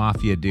 trench coat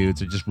mafia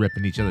dudes are just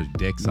ripping each other's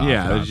dicks off.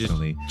 Yeah, they're just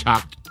constantly.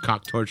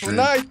 cock torturing.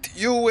 Tonight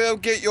you will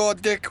get your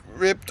dick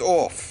ripped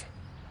off.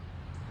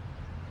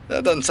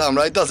 That doesn't sound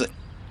right, does it?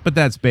 But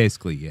that's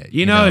basically it.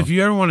 You know, if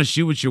you ever want to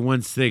shoot with your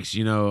 1.6,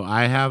 you know,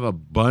 I have a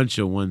bunch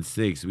of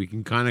 1.6. We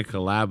can kind of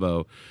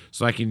collabo.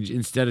 So I can,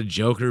 instead of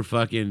Joker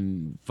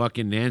fucking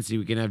Nancy,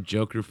 we can have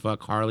Joker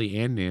fuck Harley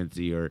and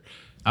Nancy, or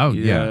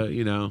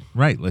you know.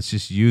 Right. Let's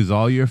just use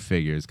all your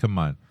figures. Come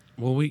on.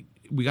 Well, we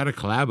got a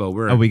collabo.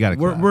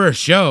 We're a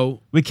show.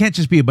 We can't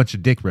just be a bunch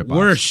of dick rip-offs.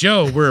 We're a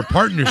show. We're a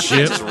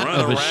partnership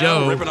of a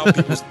show.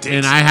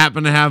 And I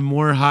happen to have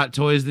more hot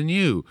toys than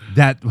you.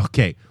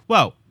 Okay.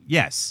 Well,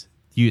 yes.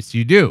 Yes,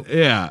 you do.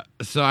 Yeah.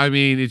 So I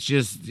mean, it's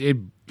just it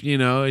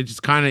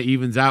just kind of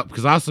evens out,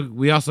 because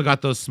we also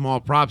got those small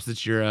props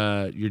that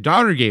your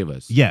daughter gave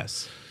us.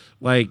 Yes.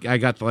 Like I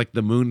got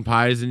the moon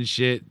pies and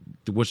shit,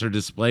 which are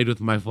displayed with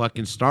my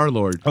fucking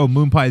Star-Lord. Oh,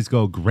 moon pies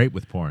go great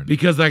with porn.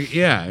 Because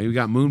we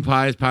got moon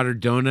pies,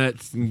 powdered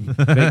donuts, and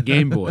fake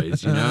Game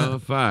Boys. You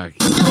know, fuck.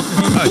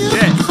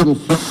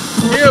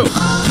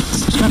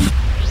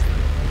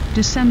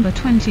 December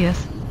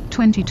 20th,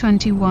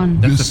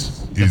 2021.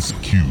 This is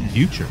Q.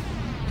 Future.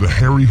 The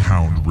Hairy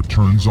Hound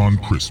returns on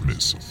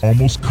Christmas,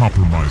 almost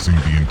compromising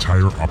the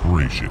entire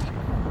operation.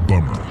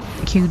 Bummer.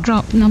 Q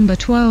drop number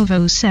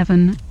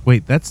 1207.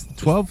 Wait, that's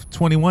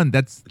 1221.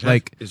 That's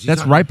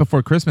right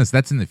before Christmas.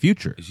 That's in the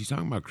future. Is he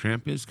talking about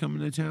Krampus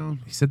coming to town?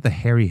 He said the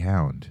Hairy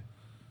Hound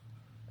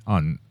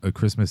on a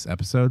Christmas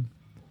episode.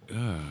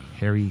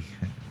 Hairy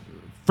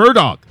Fur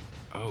Dog.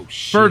 Oh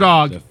shit. Fur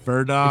Dog. The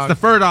Fur Dog. It's the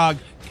Fur Dog.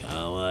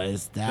 ¿Cómo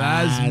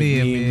estás, mi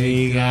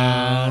amigo?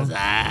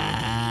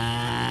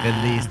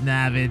 Feliz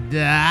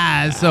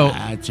Navidad. So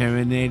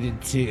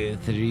Terminated 2,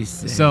 3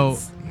 cents. So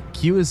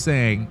Q is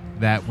saying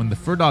that when the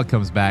Fur Dog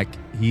comes back,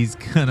 he's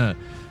gonna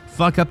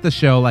fuck up the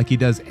show like he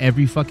does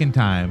every fucking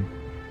time,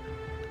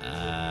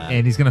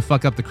 and he's gonna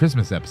fuck up the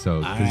Christmas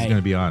episode because he's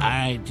gonna be on it. All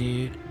right,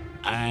 dude.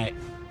 All right,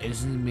 this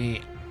is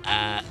me,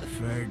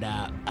 Fur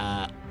Dog.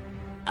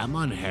 I'm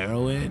on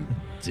heroin.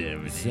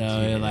 So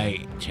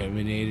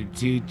Terminator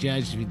 2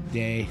 Judgment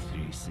Day,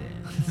 3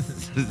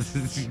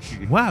 cents.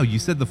 Wow, you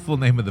said the full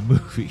name of the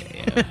movie.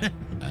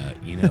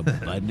 You know,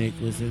 Budnick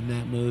was in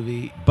that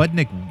movie.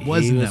 Budnick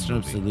was in that movie. He was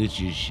from Salute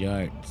Your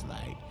Shorts,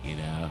 you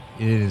know.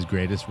 In his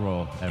greatest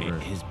role ever.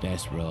 His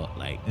best role,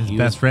 his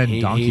best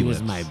friend, Donkey He Lips.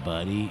 was my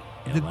buddy,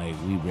 and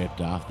we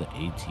ripped off the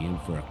ATM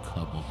for a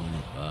couple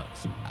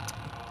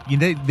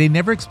 $100. They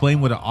never explain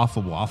what an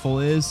awful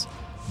waffle is,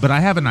 but I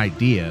have an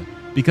idea.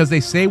 Because they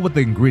say what the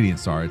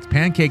ingredients are. It's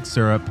pancake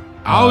syrup.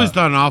 I always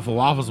thought an awful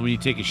waffle is when you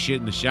take a shit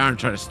in the shower and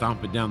try to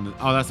stomp it down.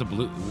 That's a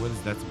blue.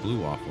 That's a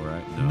blue waffle,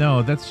 right?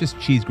 No, that's just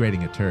cheese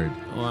grating a turd.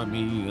 Well, I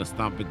mean, you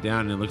stomp it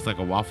down and it looks like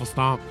a waffle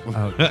stomp.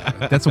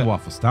 That's a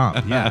waffle stomp.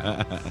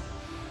 Yeah.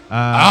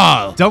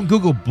 Don't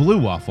Google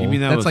blue waffle.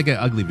 That's like an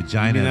ugly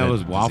vagina. You mean that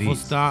was waffle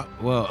stomp?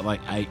 Well,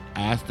 I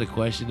asked the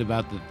question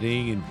about the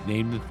thing and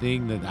named the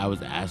thing that I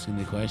was asking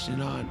the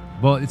question on.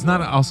 Well, it's not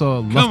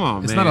also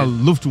it's not a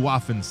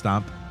Luftwaffe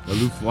stomp. The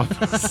Luftwaffe.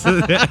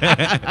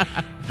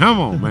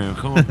 Come on, man.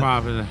 Come on,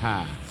 pop in the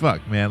high.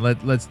 Fuck, man.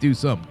 Let's do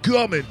some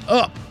coming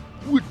up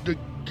with the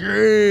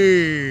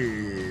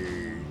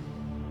gang.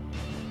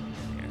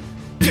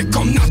 Vi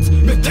kom natt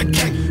med the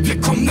gang. Vi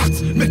kom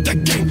natt med the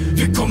gang.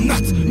 Vi kom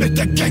natt med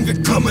the gang.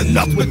 We're coming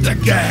up with the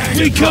gang.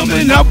 We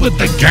coming up with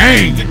the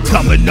gang. We're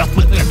coming up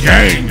with the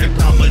gang. We're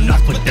coming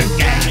up with the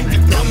gang.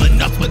 We're coming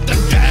up with the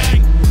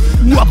gang.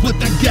 Up with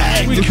the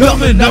gang. We're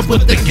coming up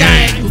with the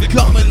gang. We're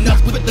coming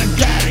up with the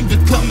gang.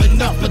 We're coming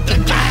up with the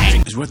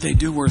gang. Is what they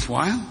do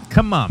worthwhile?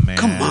 Come on, man.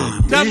 Come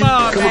on,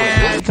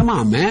 man. Come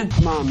on, man.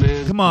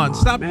 Come on,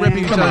 stop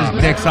ripping each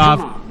other's dicks off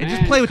and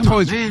just play with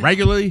toys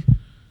regularly.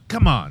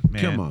 Come on,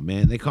 man. Come on,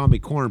 man. They call me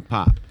Corn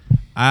Pop.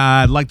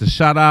 I'd like to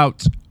shout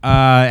out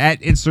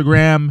at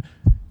Instagram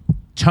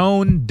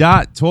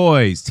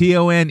tone.toys,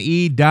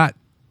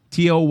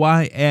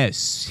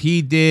 TONE.TOYS.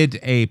 He did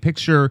a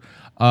picture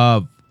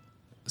of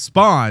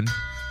Spawn,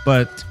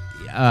 but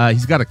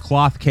he's got a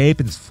cloth cape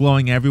and it's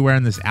flowing everywhere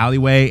in this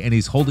alleyway, and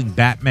he's holding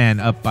Batman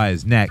up by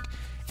his neck.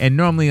 And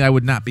normally I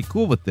would not be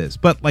cool with this,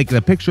 but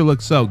the picture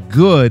looks so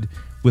good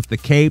with the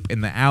cape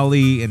and the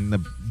alley, and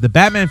the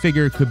Batman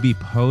figure could be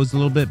posed a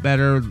little bit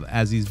better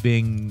as he's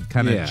being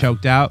kind of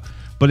choked out.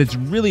 But it's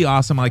really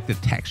awesome. I like the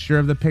texture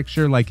of the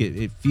picture.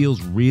 It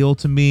feels real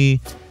to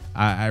me.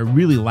 I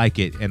really like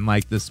it. And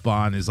the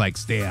Spawn is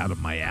stay out of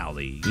my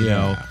alley. You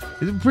know,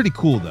 it's pretty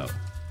cool though.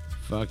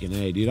 Fucking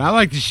A, dude. I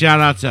like to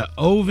shout out to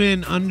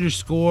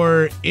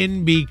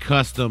Oven_NB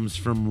Customs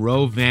from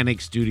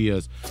Rovanic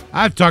Studios.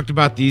 I've talked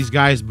about these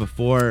guys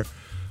before,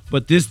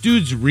 but this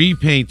dude's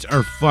repaints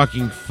are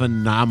fucking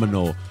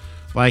phenomenal.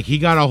 He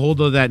got a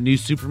hold of that new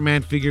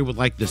Superman figure with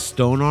the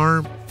stone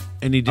arm,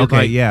 and he did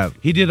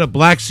he did a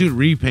black suit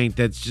repaint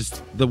that's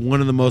just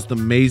one of the most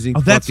amazing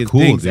that's fucking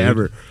cool, things dude.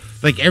 ever.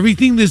 Like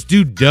everything this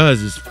dude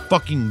does is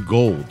fucking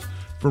gold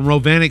from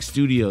Rovanic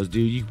Studios,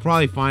 dude. You can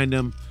probably find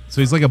him. So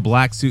he's like a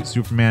black suit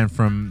Superman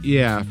from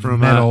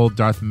metal,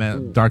 dark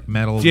metal, death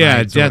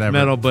whatever.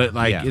 metal, but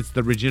it's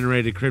the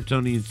regenerated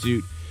Kryptonian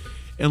suit,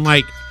 and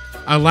like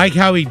I like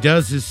how he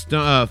does his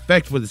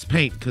effect with his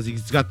paint because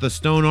he's got the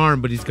stone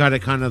arm, but he's got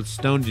it kind of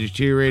stone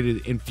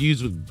deteriorated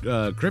infused with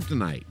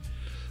kryptonite,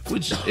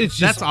 which it's just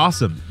that's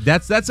awesome.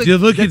 That's a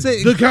dude, look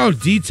how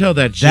detailed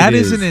that shit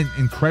is. That is an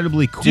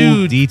incredibly cool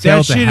dude, detail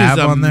that to shit have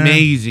is on there.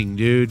 Amazing,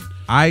 dude.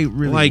 I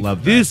really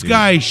love that. This dude.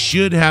 guy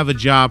should have a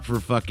job for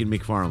fucking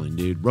McFarlane,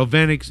 dude.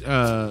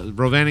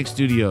 Rovanic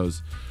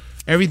Studios.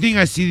 Everything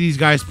I see these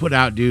guys put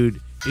out, dude,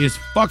 is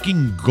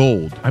fucking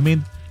gold. I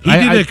mean, he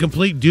did a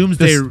complete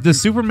Doomsday. The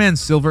Superman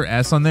Silver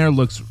S on there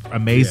looks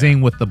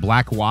amazing with the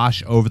black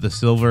wash over the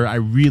silver. I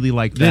really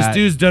like that. This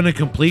dude's done a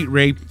complete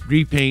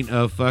repaint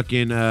of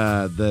fucking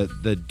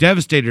the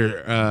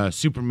Devastator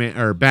Superman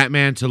or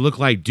Batman to look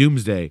like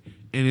Doomsday.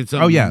 And it's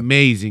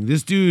amazing.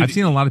 This dude, I've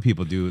seen a lot of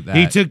people do that.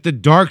 He took the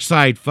dark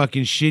side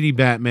fucking shitty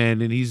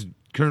Batman, and he's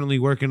currently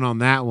working on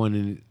that one,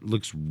 and it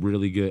looks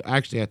really good.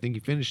 Actually, I think he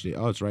finished it.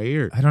 Oh, it's right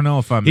here. I don't know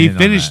if He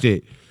finished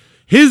it.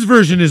 His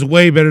version is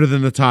way better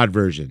than the Todd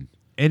version.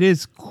 It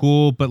is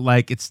cool, but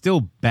like it's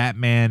still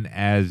Batman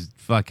as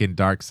fucking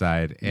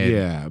Darkseid.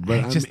 Yeah,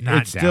 but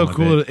it's still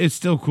cool. It's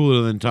still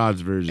cooler than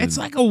Todd's version. It's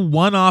like a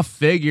one-off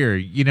figure,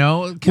 you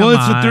know. It's a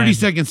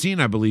 30-second scene,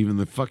 I believe, in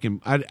the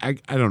fucking. I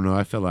don't know.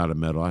 I fell out of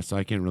metal, so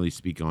I can't really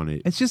speak on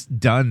it. It's just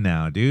done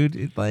now, dude.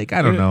 It's like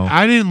I don't know.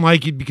 I didn't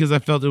like it because I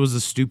felt it was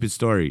a stupid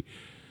story.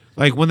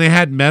 Like when they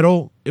had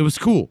metal, it was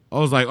cool. I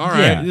was like, all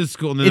right, this is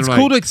cool. And then it's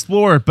cool to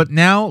explore, but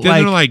now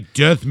they're like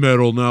death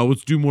metal now.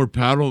 Let's do more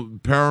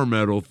power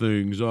metal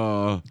things.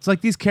 It's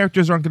like these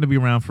characters aren't going to be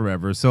around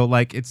forever. So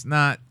like it's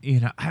not,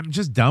 I'm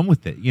just done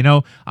with it.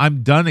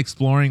 I'm done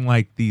exploring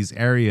like these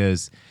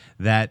areas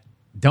that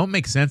don't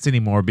make sense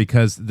anymore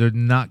because they're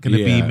not going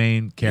to be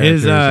main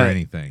characters or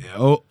anything.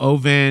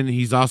 Ovan,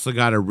 he's also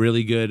got a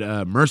really good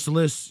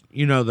Merciless,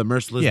 the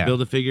Merciless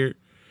Build-A-Figure.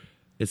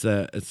 It's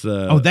a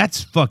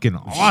that's fucking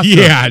awesome.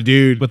 Yeah,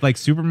 dude. With like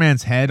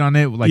Superman's head on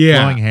it, with like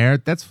flowing hair.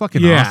 That's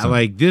fucking awesome. Yeah,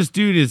 like this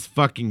dude is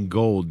fucking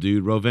gold,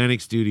 dude.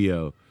 Rovanic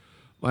Studio.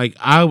 Like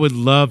I would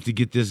love to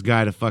get this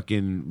guy to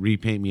fucking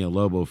repaint me a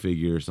Lobo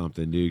figure or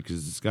something, dude,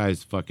 because this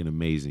guy's fucking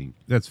amazing.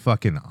 That's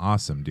fucking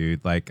awesome,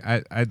 dude. Like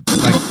I like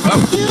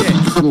oh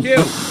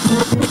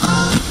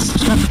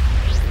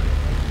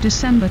shit.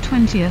 December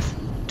 20th,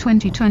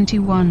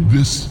 2021.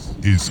 This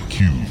is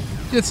Q.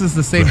 This is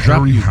the same the drop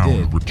Harry you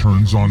Howard did.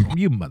 returns on.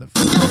 You motherfucker!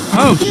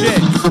 Oh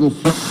shit!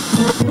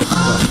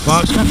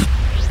 Fuck.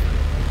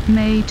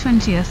 May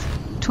 20th,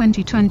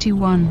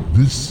 2021.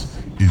 This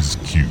is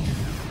Q.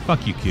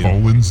 Fuck you, Q.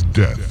 Fallen's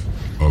death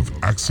of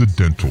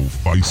accidental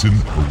Bison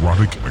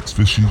erotic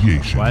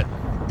asphyxiation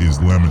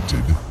is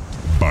lamented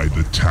by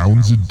the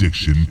town's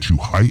addiction to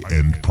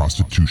high-end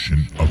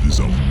prostitution of his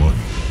own money.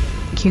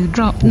 Q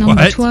drop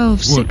number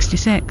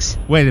 1266.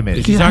 Wait a minute.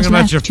 Is he talking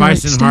about your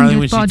Bison Harley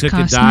when she took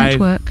a dive?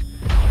 Network.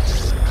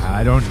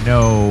 I don't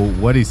know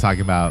what he's talking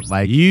about.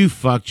 Like you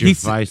fucked your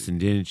Bison,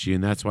 didn't you?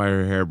 And that's why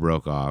her hair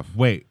broke off.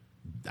 Wait,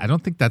 I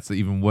don't think that's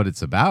even what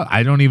it's about.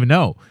 I don't even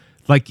know.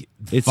 Like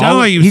it sounded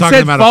like he was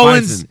talking about a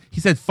Bison. He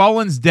said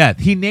Fallen's death.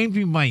 He named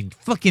me my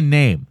fucking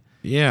name.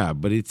 Yeah,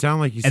 but it sounded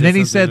like he said. And then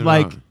he said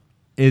like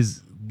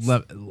is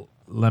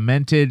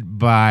lamented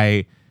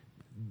by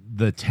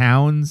the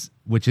towns,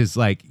 which is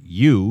like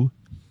you,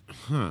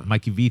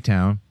 Mikey V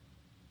Town.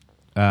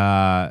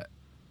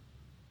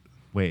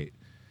 Wait.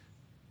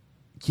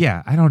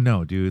 Yeah, I don't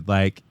know, dude.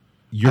 Like,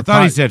 I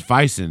thought he said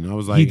Fison. I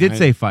was like, he did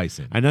say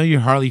Fison. I know your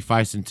Harley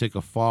Fison took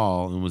a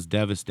fall and was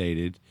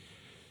devastated.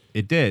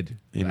 It did.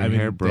 And her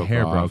hair broke. The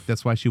hair broke.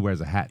 That's why she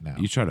wears a hat now.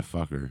 You try to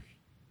fuck her,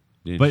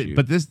 didn't you?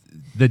 But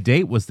the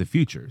date was the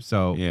future,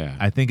 so yeah.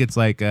 I think it's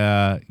like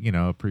a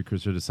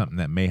precursor to something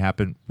that may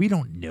happen. We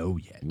don't know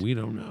yet. We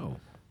don't know.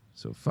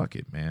 So fuck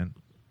it, man.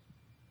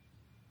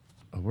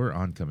 Oh, we're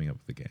on Coming Up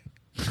with the Gang.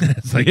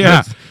 It's like,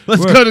 yeah,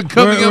 let's go to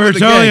Coming Up with the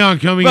Gang. We're totally on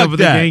Coming Fuck Up with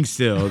the Gang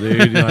still,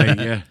 dude. Like,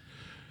 yeah.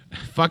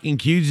 Fucking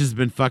Q's has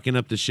been fucking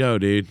up the show,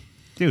 dude.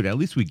 Dude, at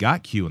least we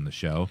got Q on the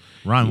show.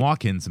 Ron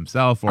Watkins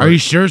himself. Are you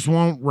sure it's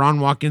Ron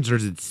Watkins, or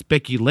is it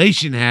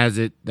speculation has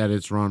it that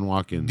it's Ron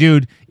Watkins?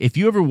 Dude, if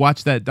you ever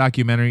watch that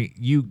documentary,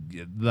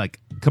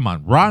 come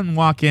on. Ron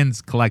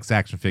Watkins collects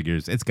action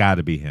figures. It's got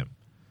to be him.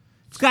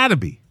 It's got to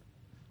be.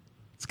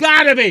 It's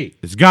got to be.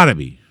 It's got to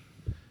be.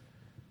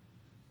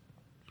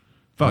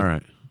 Fuck. All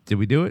right. Did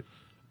we do it?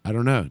 I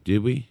don't know. Did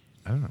we?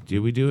 I don't know. Did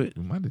we do it?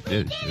 We might have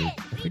did it, dude.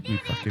 I think we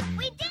fucking...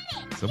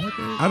 Somewhere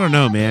there? I don't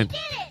know, man.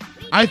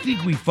 I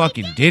think we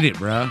fucking did it,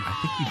 bro. I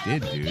think we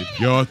did, dude.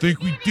 Yo, I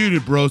think we did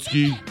it,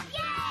 broski.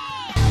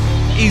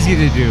 Easy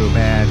to do,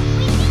 man.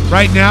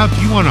 Right now,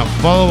 if you want to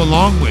follow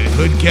along with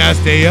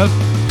Hoodcast AF,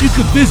 you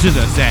can visit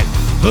us at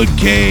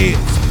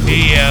hoodcastaf.com.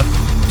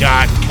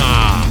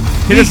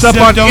 Hit us up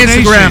on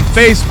Instagram,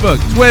 Facebook,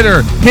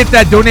 Twitter. Hit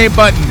that donate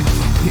button.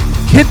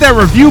 hit that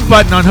review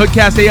button on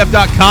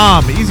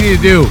hoodcastaf.com. Easy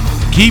to do.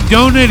 Keep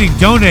donating.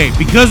 Donate.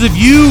 Because of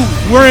you,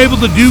 we're able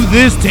to do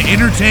this to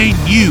entertain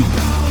you.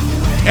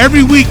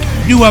 Every week,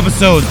 new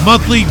episodes.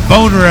 Monthly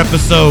boner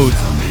episodes.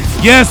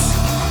 Yes,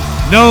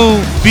 no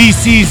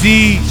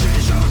BCZ.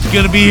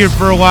 Going to be here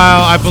for a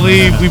while. I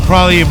believe we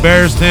probably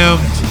embarrassed him.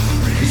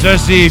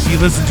 Especially if you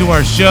listen to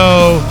our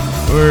show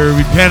or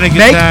we panic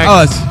Make attack.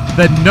 us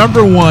the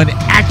 #1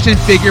 action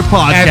figure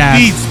podcast At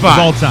Feedspot. of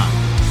all time.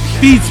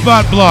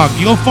 Feedspot blog.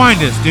 You'll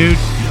find us, dude.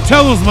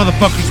 Tell those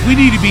motherfuckers we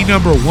need to be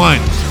 #1.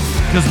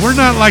 Because we're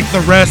not like the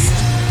rest.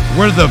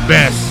 We're the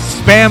best.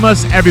 Spam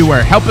us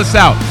everywhere. Help us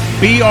out.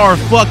 Be our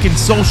fucking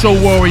social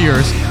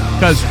warriors.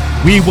 Because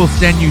we will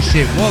send you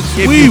shit. We'll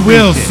give We you free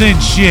will shit.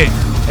 send shit.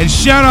 And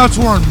shout out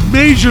to our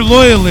major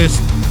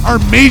loyalists, our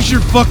major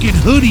fucking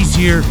hoodies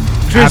here.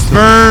 Chris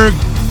Berg,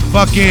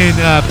 fucking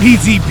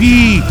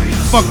PTP,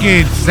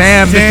 fucking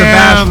Sam, Mr.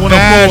 Bash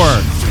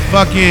 104.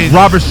 fucking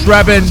Robert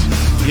Strebin.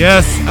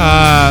 Yes,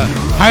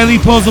 highly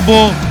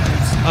posable,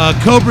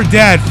 Cobra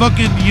Dad,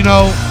 fucking, you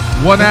know,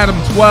 One Adam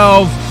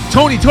 12.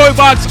 Tony Toy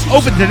Box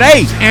open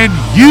today. and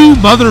you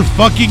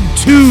motherfucking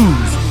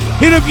twos.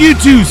 Hit up you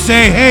two,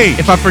 say, hey,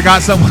 If I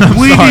forgot someone, I'm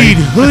we sorry. need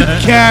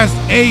Hoodcast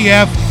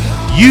AF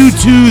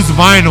U2's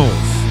vinyls.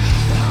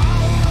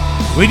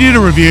 We did a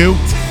review.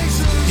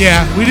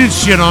 Yeah, we did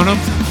shit on them.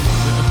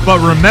 But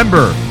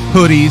remember,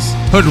 hoodies,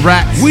 hood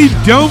rats. We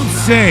don't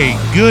say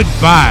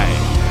goodbye.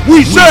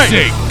 We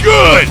say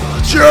good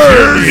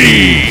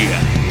journey.